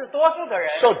统治多数的人，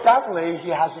 So definitely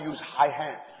he has to use high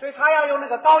hand. 所以他要用那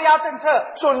个高压政策。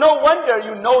 So no wonder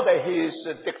you know that he is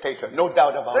a dictator, no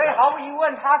doubt about 所以 that. 毫无疑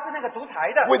问，他是那个独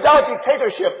裁的。 Without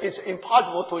dictatorship, it's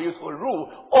impossible for you to rule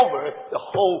over the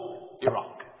whole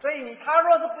Iraq. 所以他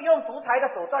若是不用独裁的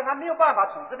手段，他没有办法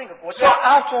统治那个国 So 家。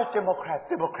 after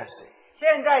democracy,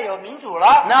 现在有民主了，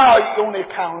 now you only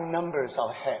count numbers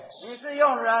of heads. 你是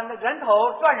用人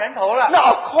头算人头了。 Now,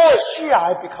 of course,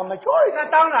 Shia become 那 majority.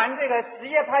 当然，这个什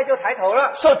叶派就抬头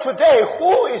了。 So today,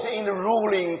 who is in the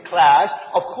ruling class?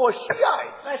 Of course,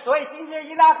 Shiites. 那所以今天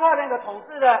伊拉克那个统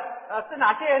治的是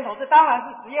哪些人统治？当然是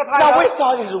什叶派 Now, we 了。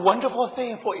 thought it's a wonderful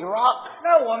thing for Iraq.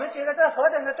 那我们觉得这何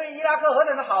等的对伊拉克何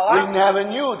等的好 We 啊！ never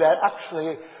knew that.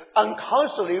 Actually,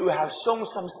 unconsciously, we have sown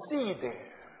some seed there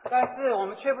但是我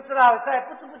们却不知道，在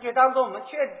不知不觉当中，我们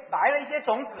却埋了一些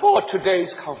种子。 for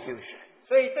today's confusion.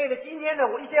 所以对着今天的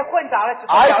一些混杂的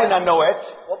I did not know it.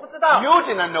 我不知道， You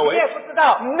did not know 你也 it. 不知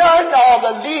道。 None of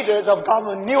the leaders of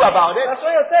government knew about 那 it.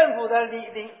 所有政府的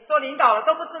做领导的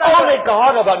都不知道， Only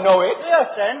God about know it. 只有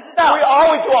神知道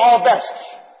We。always do our best.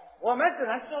 我们只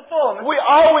能做我们 We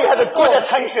always had a good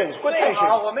attention, good 最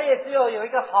好， attention. 我们也只有一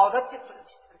个好的理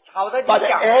But at the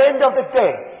想。 end of the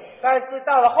day, 但是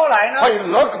到了后来呢， when you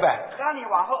look back,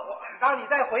 当你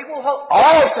再回顾后，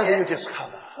 all of a sudden you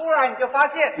discover 突然你就发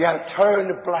现， you have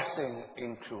turned blessing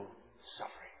into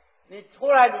suffering. 你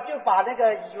就把那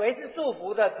个以为是祝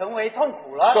福的成为痛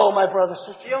苦了。 So, my brothers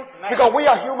and 弟兄 sisters, 姊妹， because we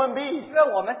are human beings, 因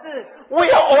为我们是 we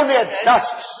are only a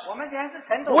dust. 我们人是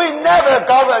尘土， We never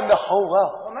govern the whole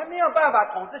world. 我们没有办法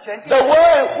统治全地。 The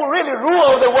one who really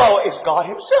rules the world is God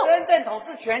Himself. 真正统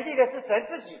治全地的是神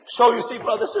自己。 So you see,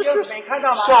 brothers and 弟兄 sisters, 姊妹看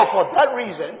到吗？ so for that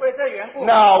reason, 为这缘故，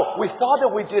 now we thought that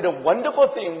we did a wonderful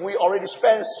thing. We already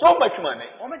spent so much money.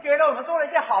 我们觉得我们做了一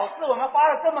件好事，我们花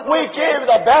了这么多 We 的钱， gave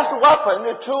the best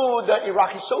weapon to the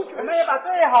Iraqi 我 soldiers. 们也把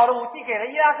最好的武器给了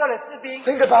伊拉克的士兵。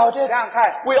 Think about it. 想想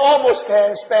看， We almost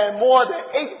can spend more than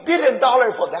 $8 billion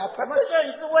for that 我们 purpose.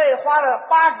 甚至为花了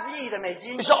80亿的美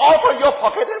金， It's all from your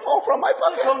pocket and all from my 是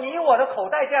pocket. 从你我的口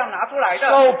袋这样拿出来的。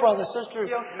 So, brothers and sisters,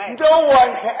 no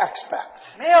one can expect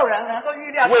没有人能够预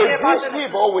料这 with 些发 these 生的事。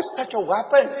 people with such a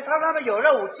weapon, 所以当他们有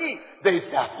了武器， they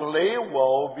definitely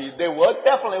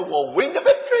will win the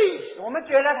victory. 我们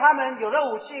觉得他们有了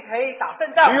武器可以打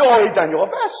胜仗。 You already done your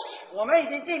best. 我们已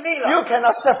经尽力了， You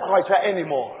cannot sacrifice that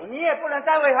anymore. 你也不能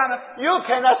再为他们。 You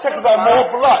cannot sacrifice more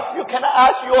blood. You cannot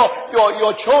ask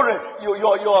your children,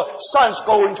 your sons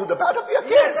go into the battlefield 你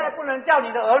现 again. 在不能叫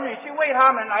你的儿女去为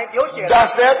他们来流血了，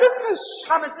 That's their business.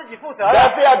 他们自己负责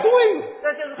That's 了， they are doing.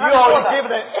 这就是 You 他们做 already 的。 given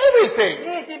them everything.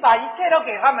 你已经把一切都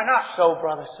给他们了。 So,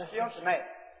 brothers and 弟兄 sisters, 姊妹，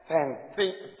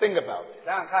 think about it.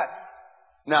 想想看，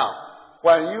 Now,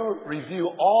 when you review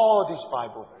all these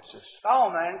Bible verses, 当我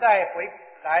们再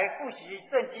来复习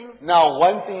圣经， now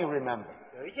one thing you remember.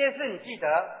 有一件事你记得，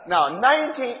 Now,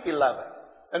 9/11,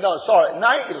 在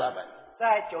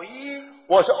911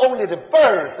 was only the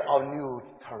birth of new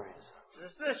terrorism. 只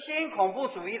是新恐怖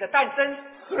主义的诞生，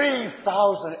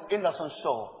 3,000 innocent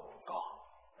souls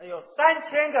gone. 有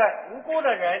3000个无辜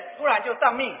的人突然就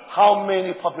丧命。 How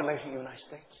many population in the United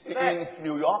States? In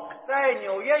New York? 在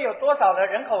纽约有多少的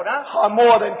人口呢？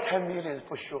 More than 10 million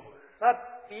for sure. 那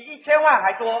比1000万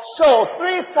还多。 So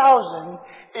 3,000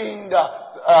 in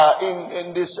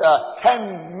in this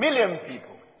 10 million people.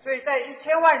 所以在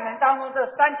1000万人当中，这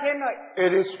3000呢，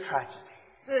 It is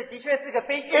tragedy. 的确是个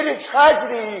悲 It 剧。 is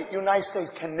tragedy United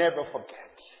States can never forget.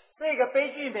 这个悲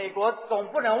剧，美国总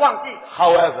不能忘记。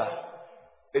 However,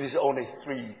 it is only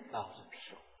 3,000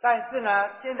 people. 但是呢，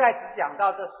现在只讲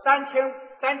到这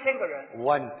3000个人。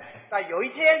 One day 在有一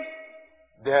天，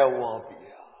 there will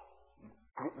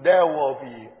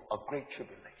be a great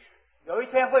tribulation. 有一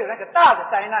天会有那个大的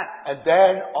灾难， And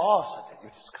then all of a sudden you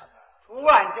discover 突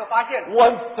然你就发现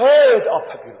 1/3 of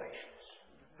populations.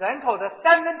 人口的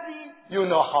1/3， You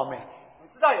know how many? 你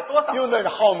知道有多少？ You know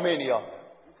how many of them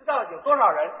你知道有多少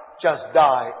人 just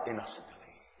die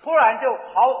innocently. 突然就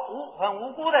很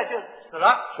无辜的就死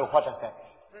了？ So what does that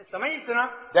mean? 是什么意思呢？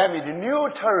 That means the new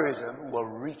terrorism will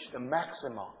reach the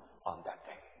maximum on that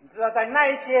day. 你知道在那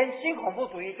一天，新恐怖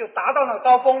主义就达到那个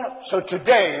高峰了。 So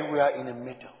today we are in the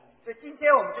middle. 所以今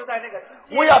天我们就在那个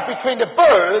之 We 间， are between the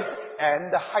birth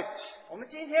and the height. 我们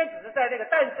今天只是在那个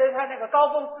诞生和那个高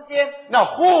峰之间。 Now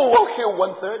who will kill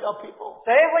 1/3 of people?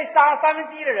 谁会杀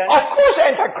1/3的人呢？ Of course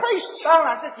Antichrist. 当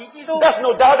然是敌基督， There's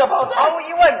no doubt about 毫 that. 无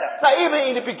疑问的。 Now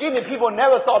even in the beginning people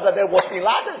never thought that there was Bin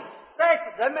Laden. 在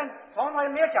人们从来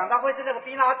没有想到会是那个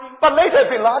宾拉丁。 But later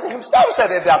Bin Laden himself said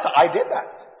that I did that.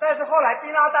 但是后来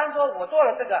宾拉丹说我做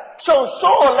了这个。 So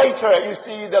later you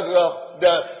see the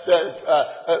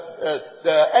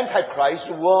Antichrist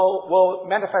will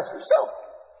manifest himself.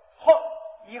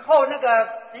 以后那个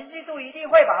敌基督一定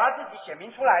会把他自己显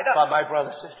明出来的。 But my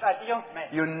brothers and sisters, 弟兄姊妹，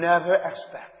 you never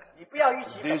expect 你不要预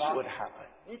期什 this 么， would happen.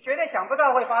 你绝对想不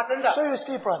到会发生的。 So you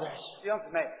see, brothers, 弟兄姊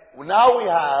妹， now we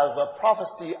have a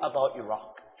prophecy about Iraq.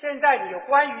 现在有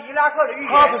关于伊拉克的预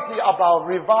言， Prophecy about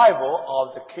revival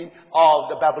of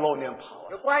the Babylonian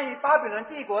power. 有关于巴比伦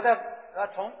帝国的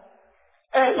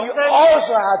And you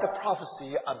also have the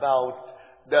prophecy about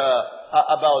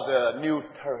the new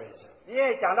terrorism. 你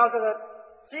也讲到这个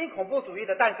新恐怖主义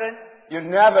的诞生。 You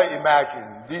never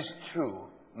imagine these two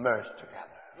merged together.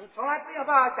 你从来没有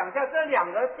办法想象这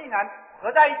两个竟然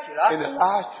合在一起了。 In the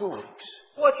last 2 weeks,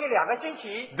 过去2个星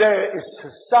期， there is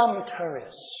some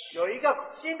terrorists 有一个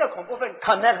新的恐怖分子，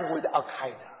 connected with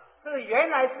Al-Qaeda. 这原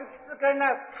来是跟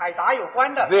那凯达有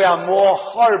关的， They are more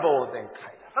horrible than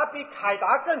Qaeda. 他比凯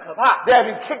达更可怕， They have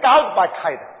been kicked out by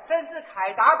Qaeda. 甚至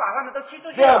凯达把他们都踢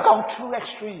出去 They have 了， gone too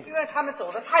extreme. 因为他们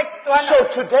走得太极端了。 So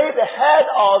today the head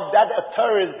of that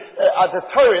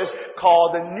terrorist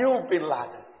called the new Bin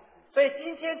Laden. 所以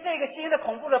今天这个新的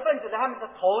恐怖的分子呢，他们的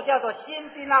头叫做新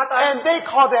宾拉登， And they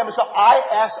call themselves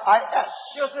ISIS.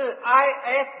 就是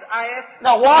ISIS。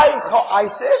 Now why is it called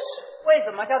ISIS? 为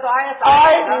什么叫做 I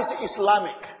ISIS 呢 means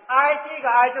Islamic. ？I 第一个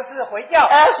I 就是回教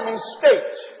S means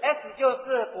state. ，S 就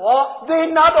是国。 They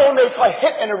not only try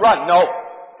hit and run, no.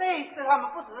 这一次他们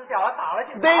不只是叫他打了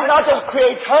就 They 打 not 了， just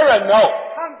create terror, no.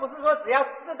 他们不是说只要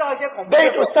制造一些恐怖 They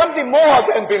的 do something more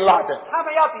than Bin Laden. 他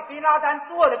们要比宾拉丹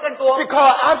做的更多。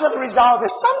 Because after the result,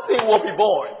 something will be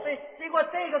born 所以经过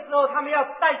这个之后，他们要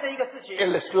带着一个事情，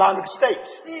 in the Islamic state.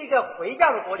 是一个回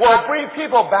教的国 Will 家， bring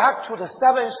people back to the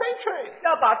 7th century.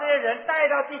 要把这些人带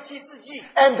到第7世纪。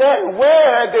 And then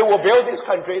where they will build this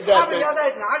country. 他们要在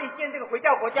哪里建这个回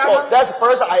教国家 So 呢？ that's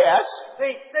first IS. 所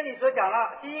以这里所讲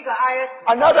了，第一个 IS，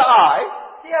 Another I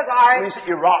第二个 I means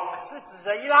Iraq. 是指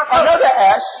着伊拉克， Another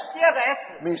S 第二个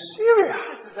S means Syria.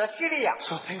 是指着叙利亚。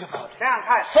 So think about it. 想想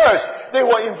看， First, they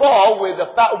were involved with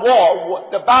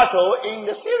the battle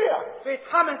in Syria. 所以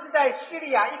他们是在叙利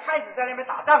亚一开始在那边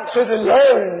打仗的， So they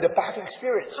learned the battle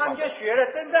experience. 他们就学了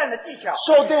征战的技巧，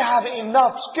 So they have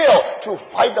enough skill to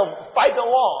fight the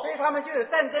war. 所以他们就有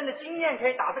战争的经验可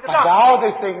以打这个 But 仗。 now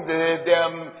they think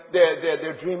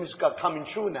their dreams are coming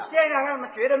true now. 现在他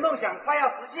们觉得梦想快要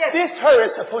实现。 This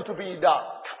terrorist is supposed to be the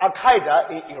Al-Qaeda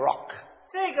in Iraq.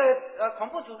 这个恐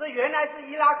怖组织原来是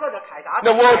伊拉克的凯达，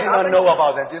 The world did not know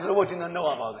about that. The world did not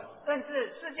know about that. 甚至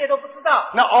世界都不知道。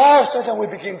 Now all of a sudden we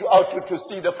begin to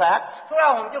see the fact. 突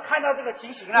然我们就看到这个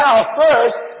情形了。 Now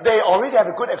first, they already have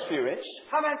a good experience.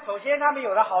 他们首先他们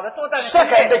有了好的作战的经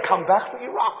Second, 验， they come back to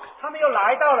Iraq. 他们又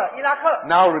来到了伊拉克。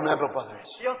 Now remember, brothers.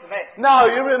 弟兄姊妹， Now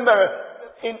you remember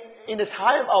in the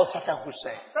time of Saddam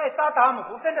Hussein, 在沙达姆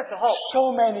胡森的时候，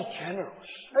 so many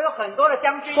generals, 有很多的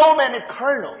将军， so many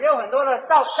colonels, 也有很多的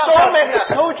少 so 将 many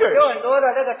军， soldiers. 有很多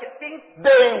的那个兵，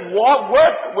 They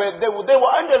worked with, they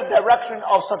were under the direction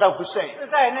of Saddam Hussein. 是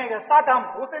在那个沙达姆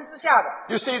胡森之下的，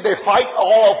 You see, they fight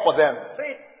all for them.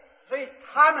 所以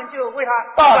他们就为他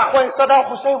But 打仗。 when Saddam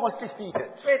Hussein was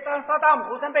defeated, 所以当沙达姆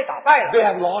胡森被打败了， they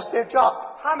have lost their job.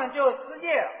 他们就失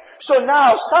业了。 So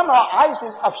now somehow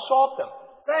ISIS absorbed them.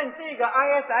 但这个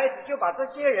ISIS 就把这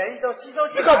些人都吸收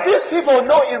进 Because 来， these people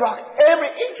know Iraq, every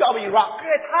inch of Iraq. 因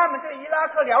为他们对伊拉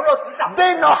克了若指掌，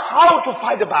 They know how to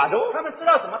fight the battle. 他们知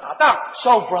道怎么打仗。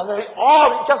 So, brother,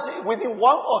 all just within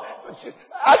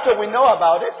after we know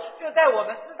about it, 就在我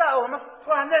们知道，我们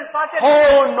突然发现，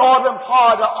 whole northern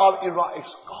part of Iraq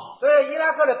is gone. 所以伊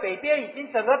拉克的北边已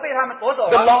经整个被他们夺走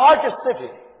The 了。 largest city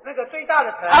那个最大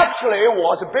的城 actually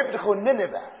was biblical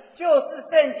Nineveh. 就是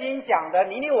圣经讲的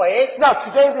尼尼微。 Now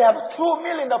today we have 2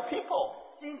 million of people.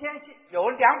 今天有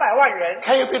200万人，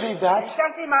 Can you believe that? 你相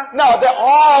信吗？ Now they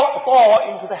all fall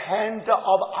into the hand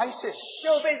of ISIS.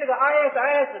 就被这个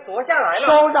ISIS 夺下来了，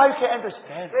 So now you can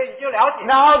understand. 所以你就了解，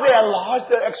 Now they are large,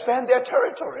 they expand their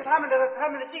territory. 他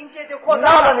们的境界就扩 Not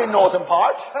大了。 only northern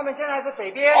part, 他们现在是北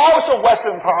边， also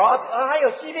western part. 还有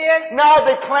西边。 Now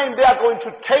they claim they are going to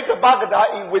take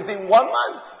Baghdad within 1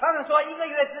 month. 他们说1个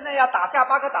月之内要打下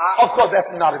巴格达， Of course,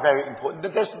 that's not very important.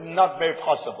 That's not very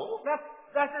possible.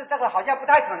 但是这个好像不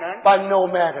太可能。 But no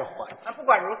matter what, 那不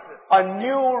管如此， a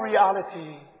new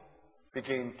reality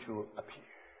begin to appear.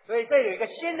 所以这有一个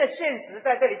新的现实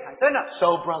在这里产生了。 So,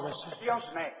 brothers and 弟兄 sisters,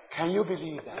 姊妹， can you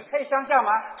believe 你 that? 可以想象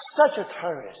吗？ Such a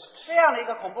terrorist, 这样的一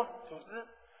个恐怖组织，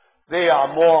 they are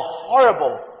more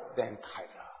horrible than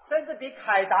Qaeda. 甚至比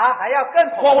凯达还要更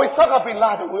恐 When 怖。 we talk of Bin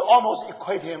Laden, we almost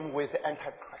equate him with the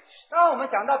Antichrist. 当我们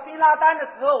想到宾拉丹的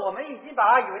时候，我们已经把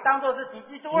他以为当作是敌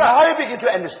基督 Now 了。 you begin to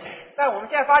understand. 但我们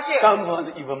现在发现，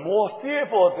 Someone even more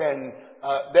fearful than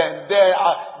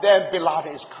Bin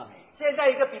Laden is coming. 现在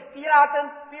一个比宾拉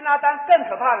丹更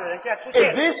可怕的人现在出 Is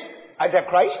现。 this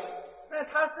Antichrist? 那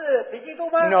他是敌基督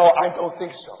吗？ No, I don't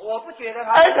think so. 我不觉得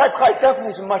他是。 Antichrist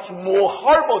definitely is much more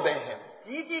horrible than him.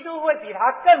 敌基督会比他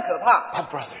更可怕。 But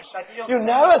brothers, you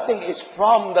never think it's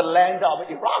from the land of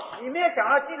Iraq. 你没有想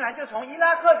到，竟然就从伊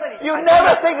拉克这里来。 You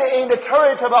never think in the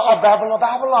territory of你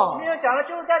Babylon. 没有想到，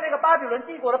就是在那个巴比伦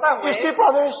帝国的范 You 围。 see,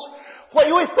 brothers, when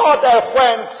we thought that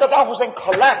when Saddam Hussein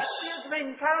collapsed, 弟兄姊妹，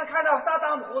你看到萨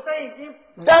达姆胡塞已经，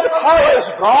 that power is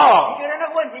你 gone. 觉得那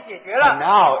个问题解决 And 了？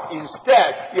 now,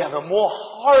 instead, you have a more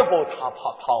horrible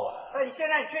power. 那你现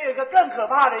在却有一个更可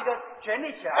怕的一个权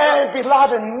力起来了。 And Bin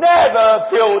Laden never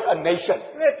built a nation.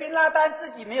 因为宾拉丹自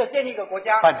己没有建立一个国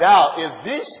家。 But now, if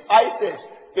this ISIS,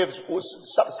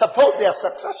 suppose they are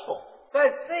successful, 所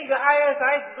以这个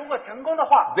ISIS 如果成功的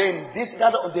话， then this is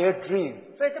not their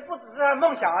dream. 所以这不只是他的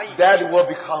梦想而已， That will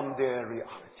become their reality.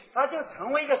 它就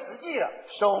成为一个实际了。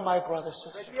 So, my brothers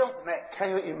and 所以 sisters, 弟兄姊妹， can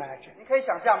you imagine? 你可以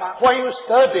想象吗？ When you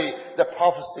study the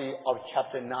prophecy of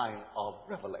chapter 9 of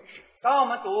Revelation, 当我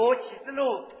们读启示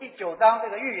录第9章这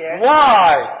个预言，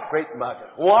 why great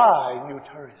murder? Why new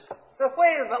terrorism? 这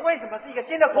为什么是一个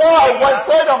新的国 Why 度 one 呢？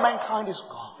 third of mankind is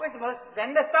gone? 为什么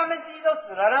人的1/3都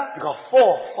死了呢？ Because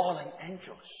 4 fallen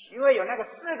angels 因为有那个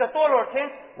4个堕落的天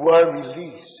使 were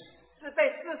released. 是被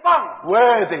释放了。 Where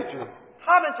are they do?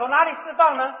 他们从哪里释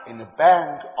放呢？ In the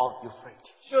bank of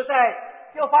Euphrates. 就在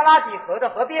幼发拉底河的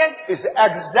河边， It's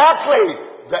exactly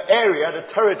the area, the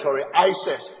territory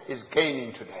ISIS is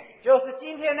gaining today. 就是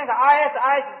今天那个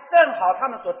ISIS 正好他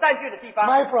们所占据的地方。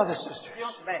 My brothers and 弟 sisters,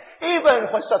 兄姊妹，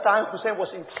 even when Saddam Hussein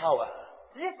was in power,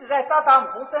 即使在萨达姆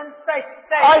胡森在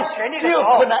I 权力的时 still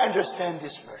候 could，not understand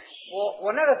this verse.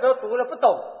 我那个时候读了不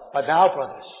懂。 But now,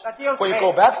 brothers, 那弟兄姊 when 妹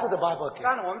you go back to the Bible again,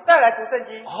 当然我们再来读圣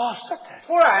经， all of a sudden,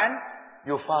 突然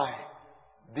you'll find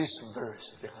this verse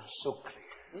becomes so clear.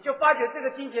 你就发觉这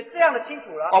个经节这样的清楚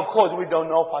了。 Of course, we don't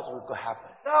know what will happen.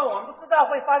 当然我们不知道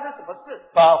会发生什么事，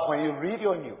 But when you read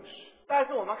your news, 但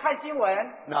是我们看新闻，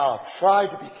 now try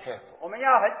to be careful. 我们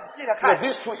要很仔细的 Because 看，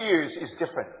 these 2 years is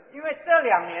different. 因为这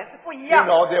2年是不一 You 样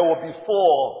的。 know, there will be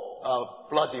 4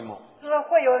 bloody moons. 就是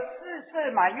会有4次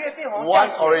满月变红 One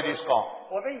象 already is gone.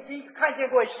 我们已经看见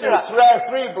过一次 There's 了。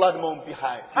 3 blood moon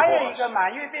behind. 还有 before 一 us. 个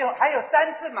满月变红，还有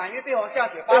3次满月变红象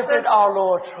雪发 This 生 is。our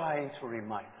Lord trying to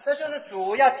remind us. 这就是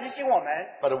主要提醒我们，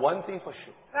 But one thing for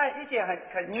sure, 但一点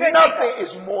很确定的， nothing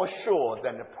is more sure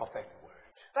than the prophetic word.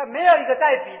 但没有一个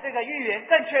再比这个预言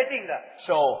更确定的。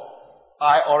 So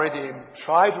I already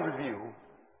tried to review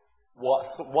what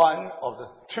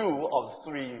 2 of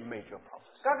 3 major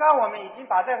prophecies. 刚刚我们已经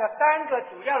把这个3个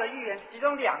主要的预言，其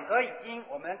中2个已经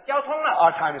我们交通了。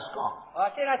 Our time is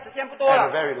gone 现在时间不多 and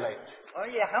了， very late. 我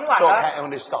们也很晚 So 了， I can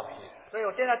only stop here. 所以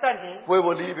我现在暂停。 We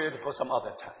will leave it for some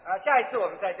other time. 下一次我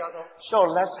们再交通。 So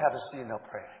let's have a scene of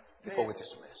prayer before we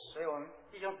dismiss. 所以我们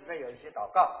弟兄姊妹有一些祷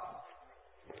告。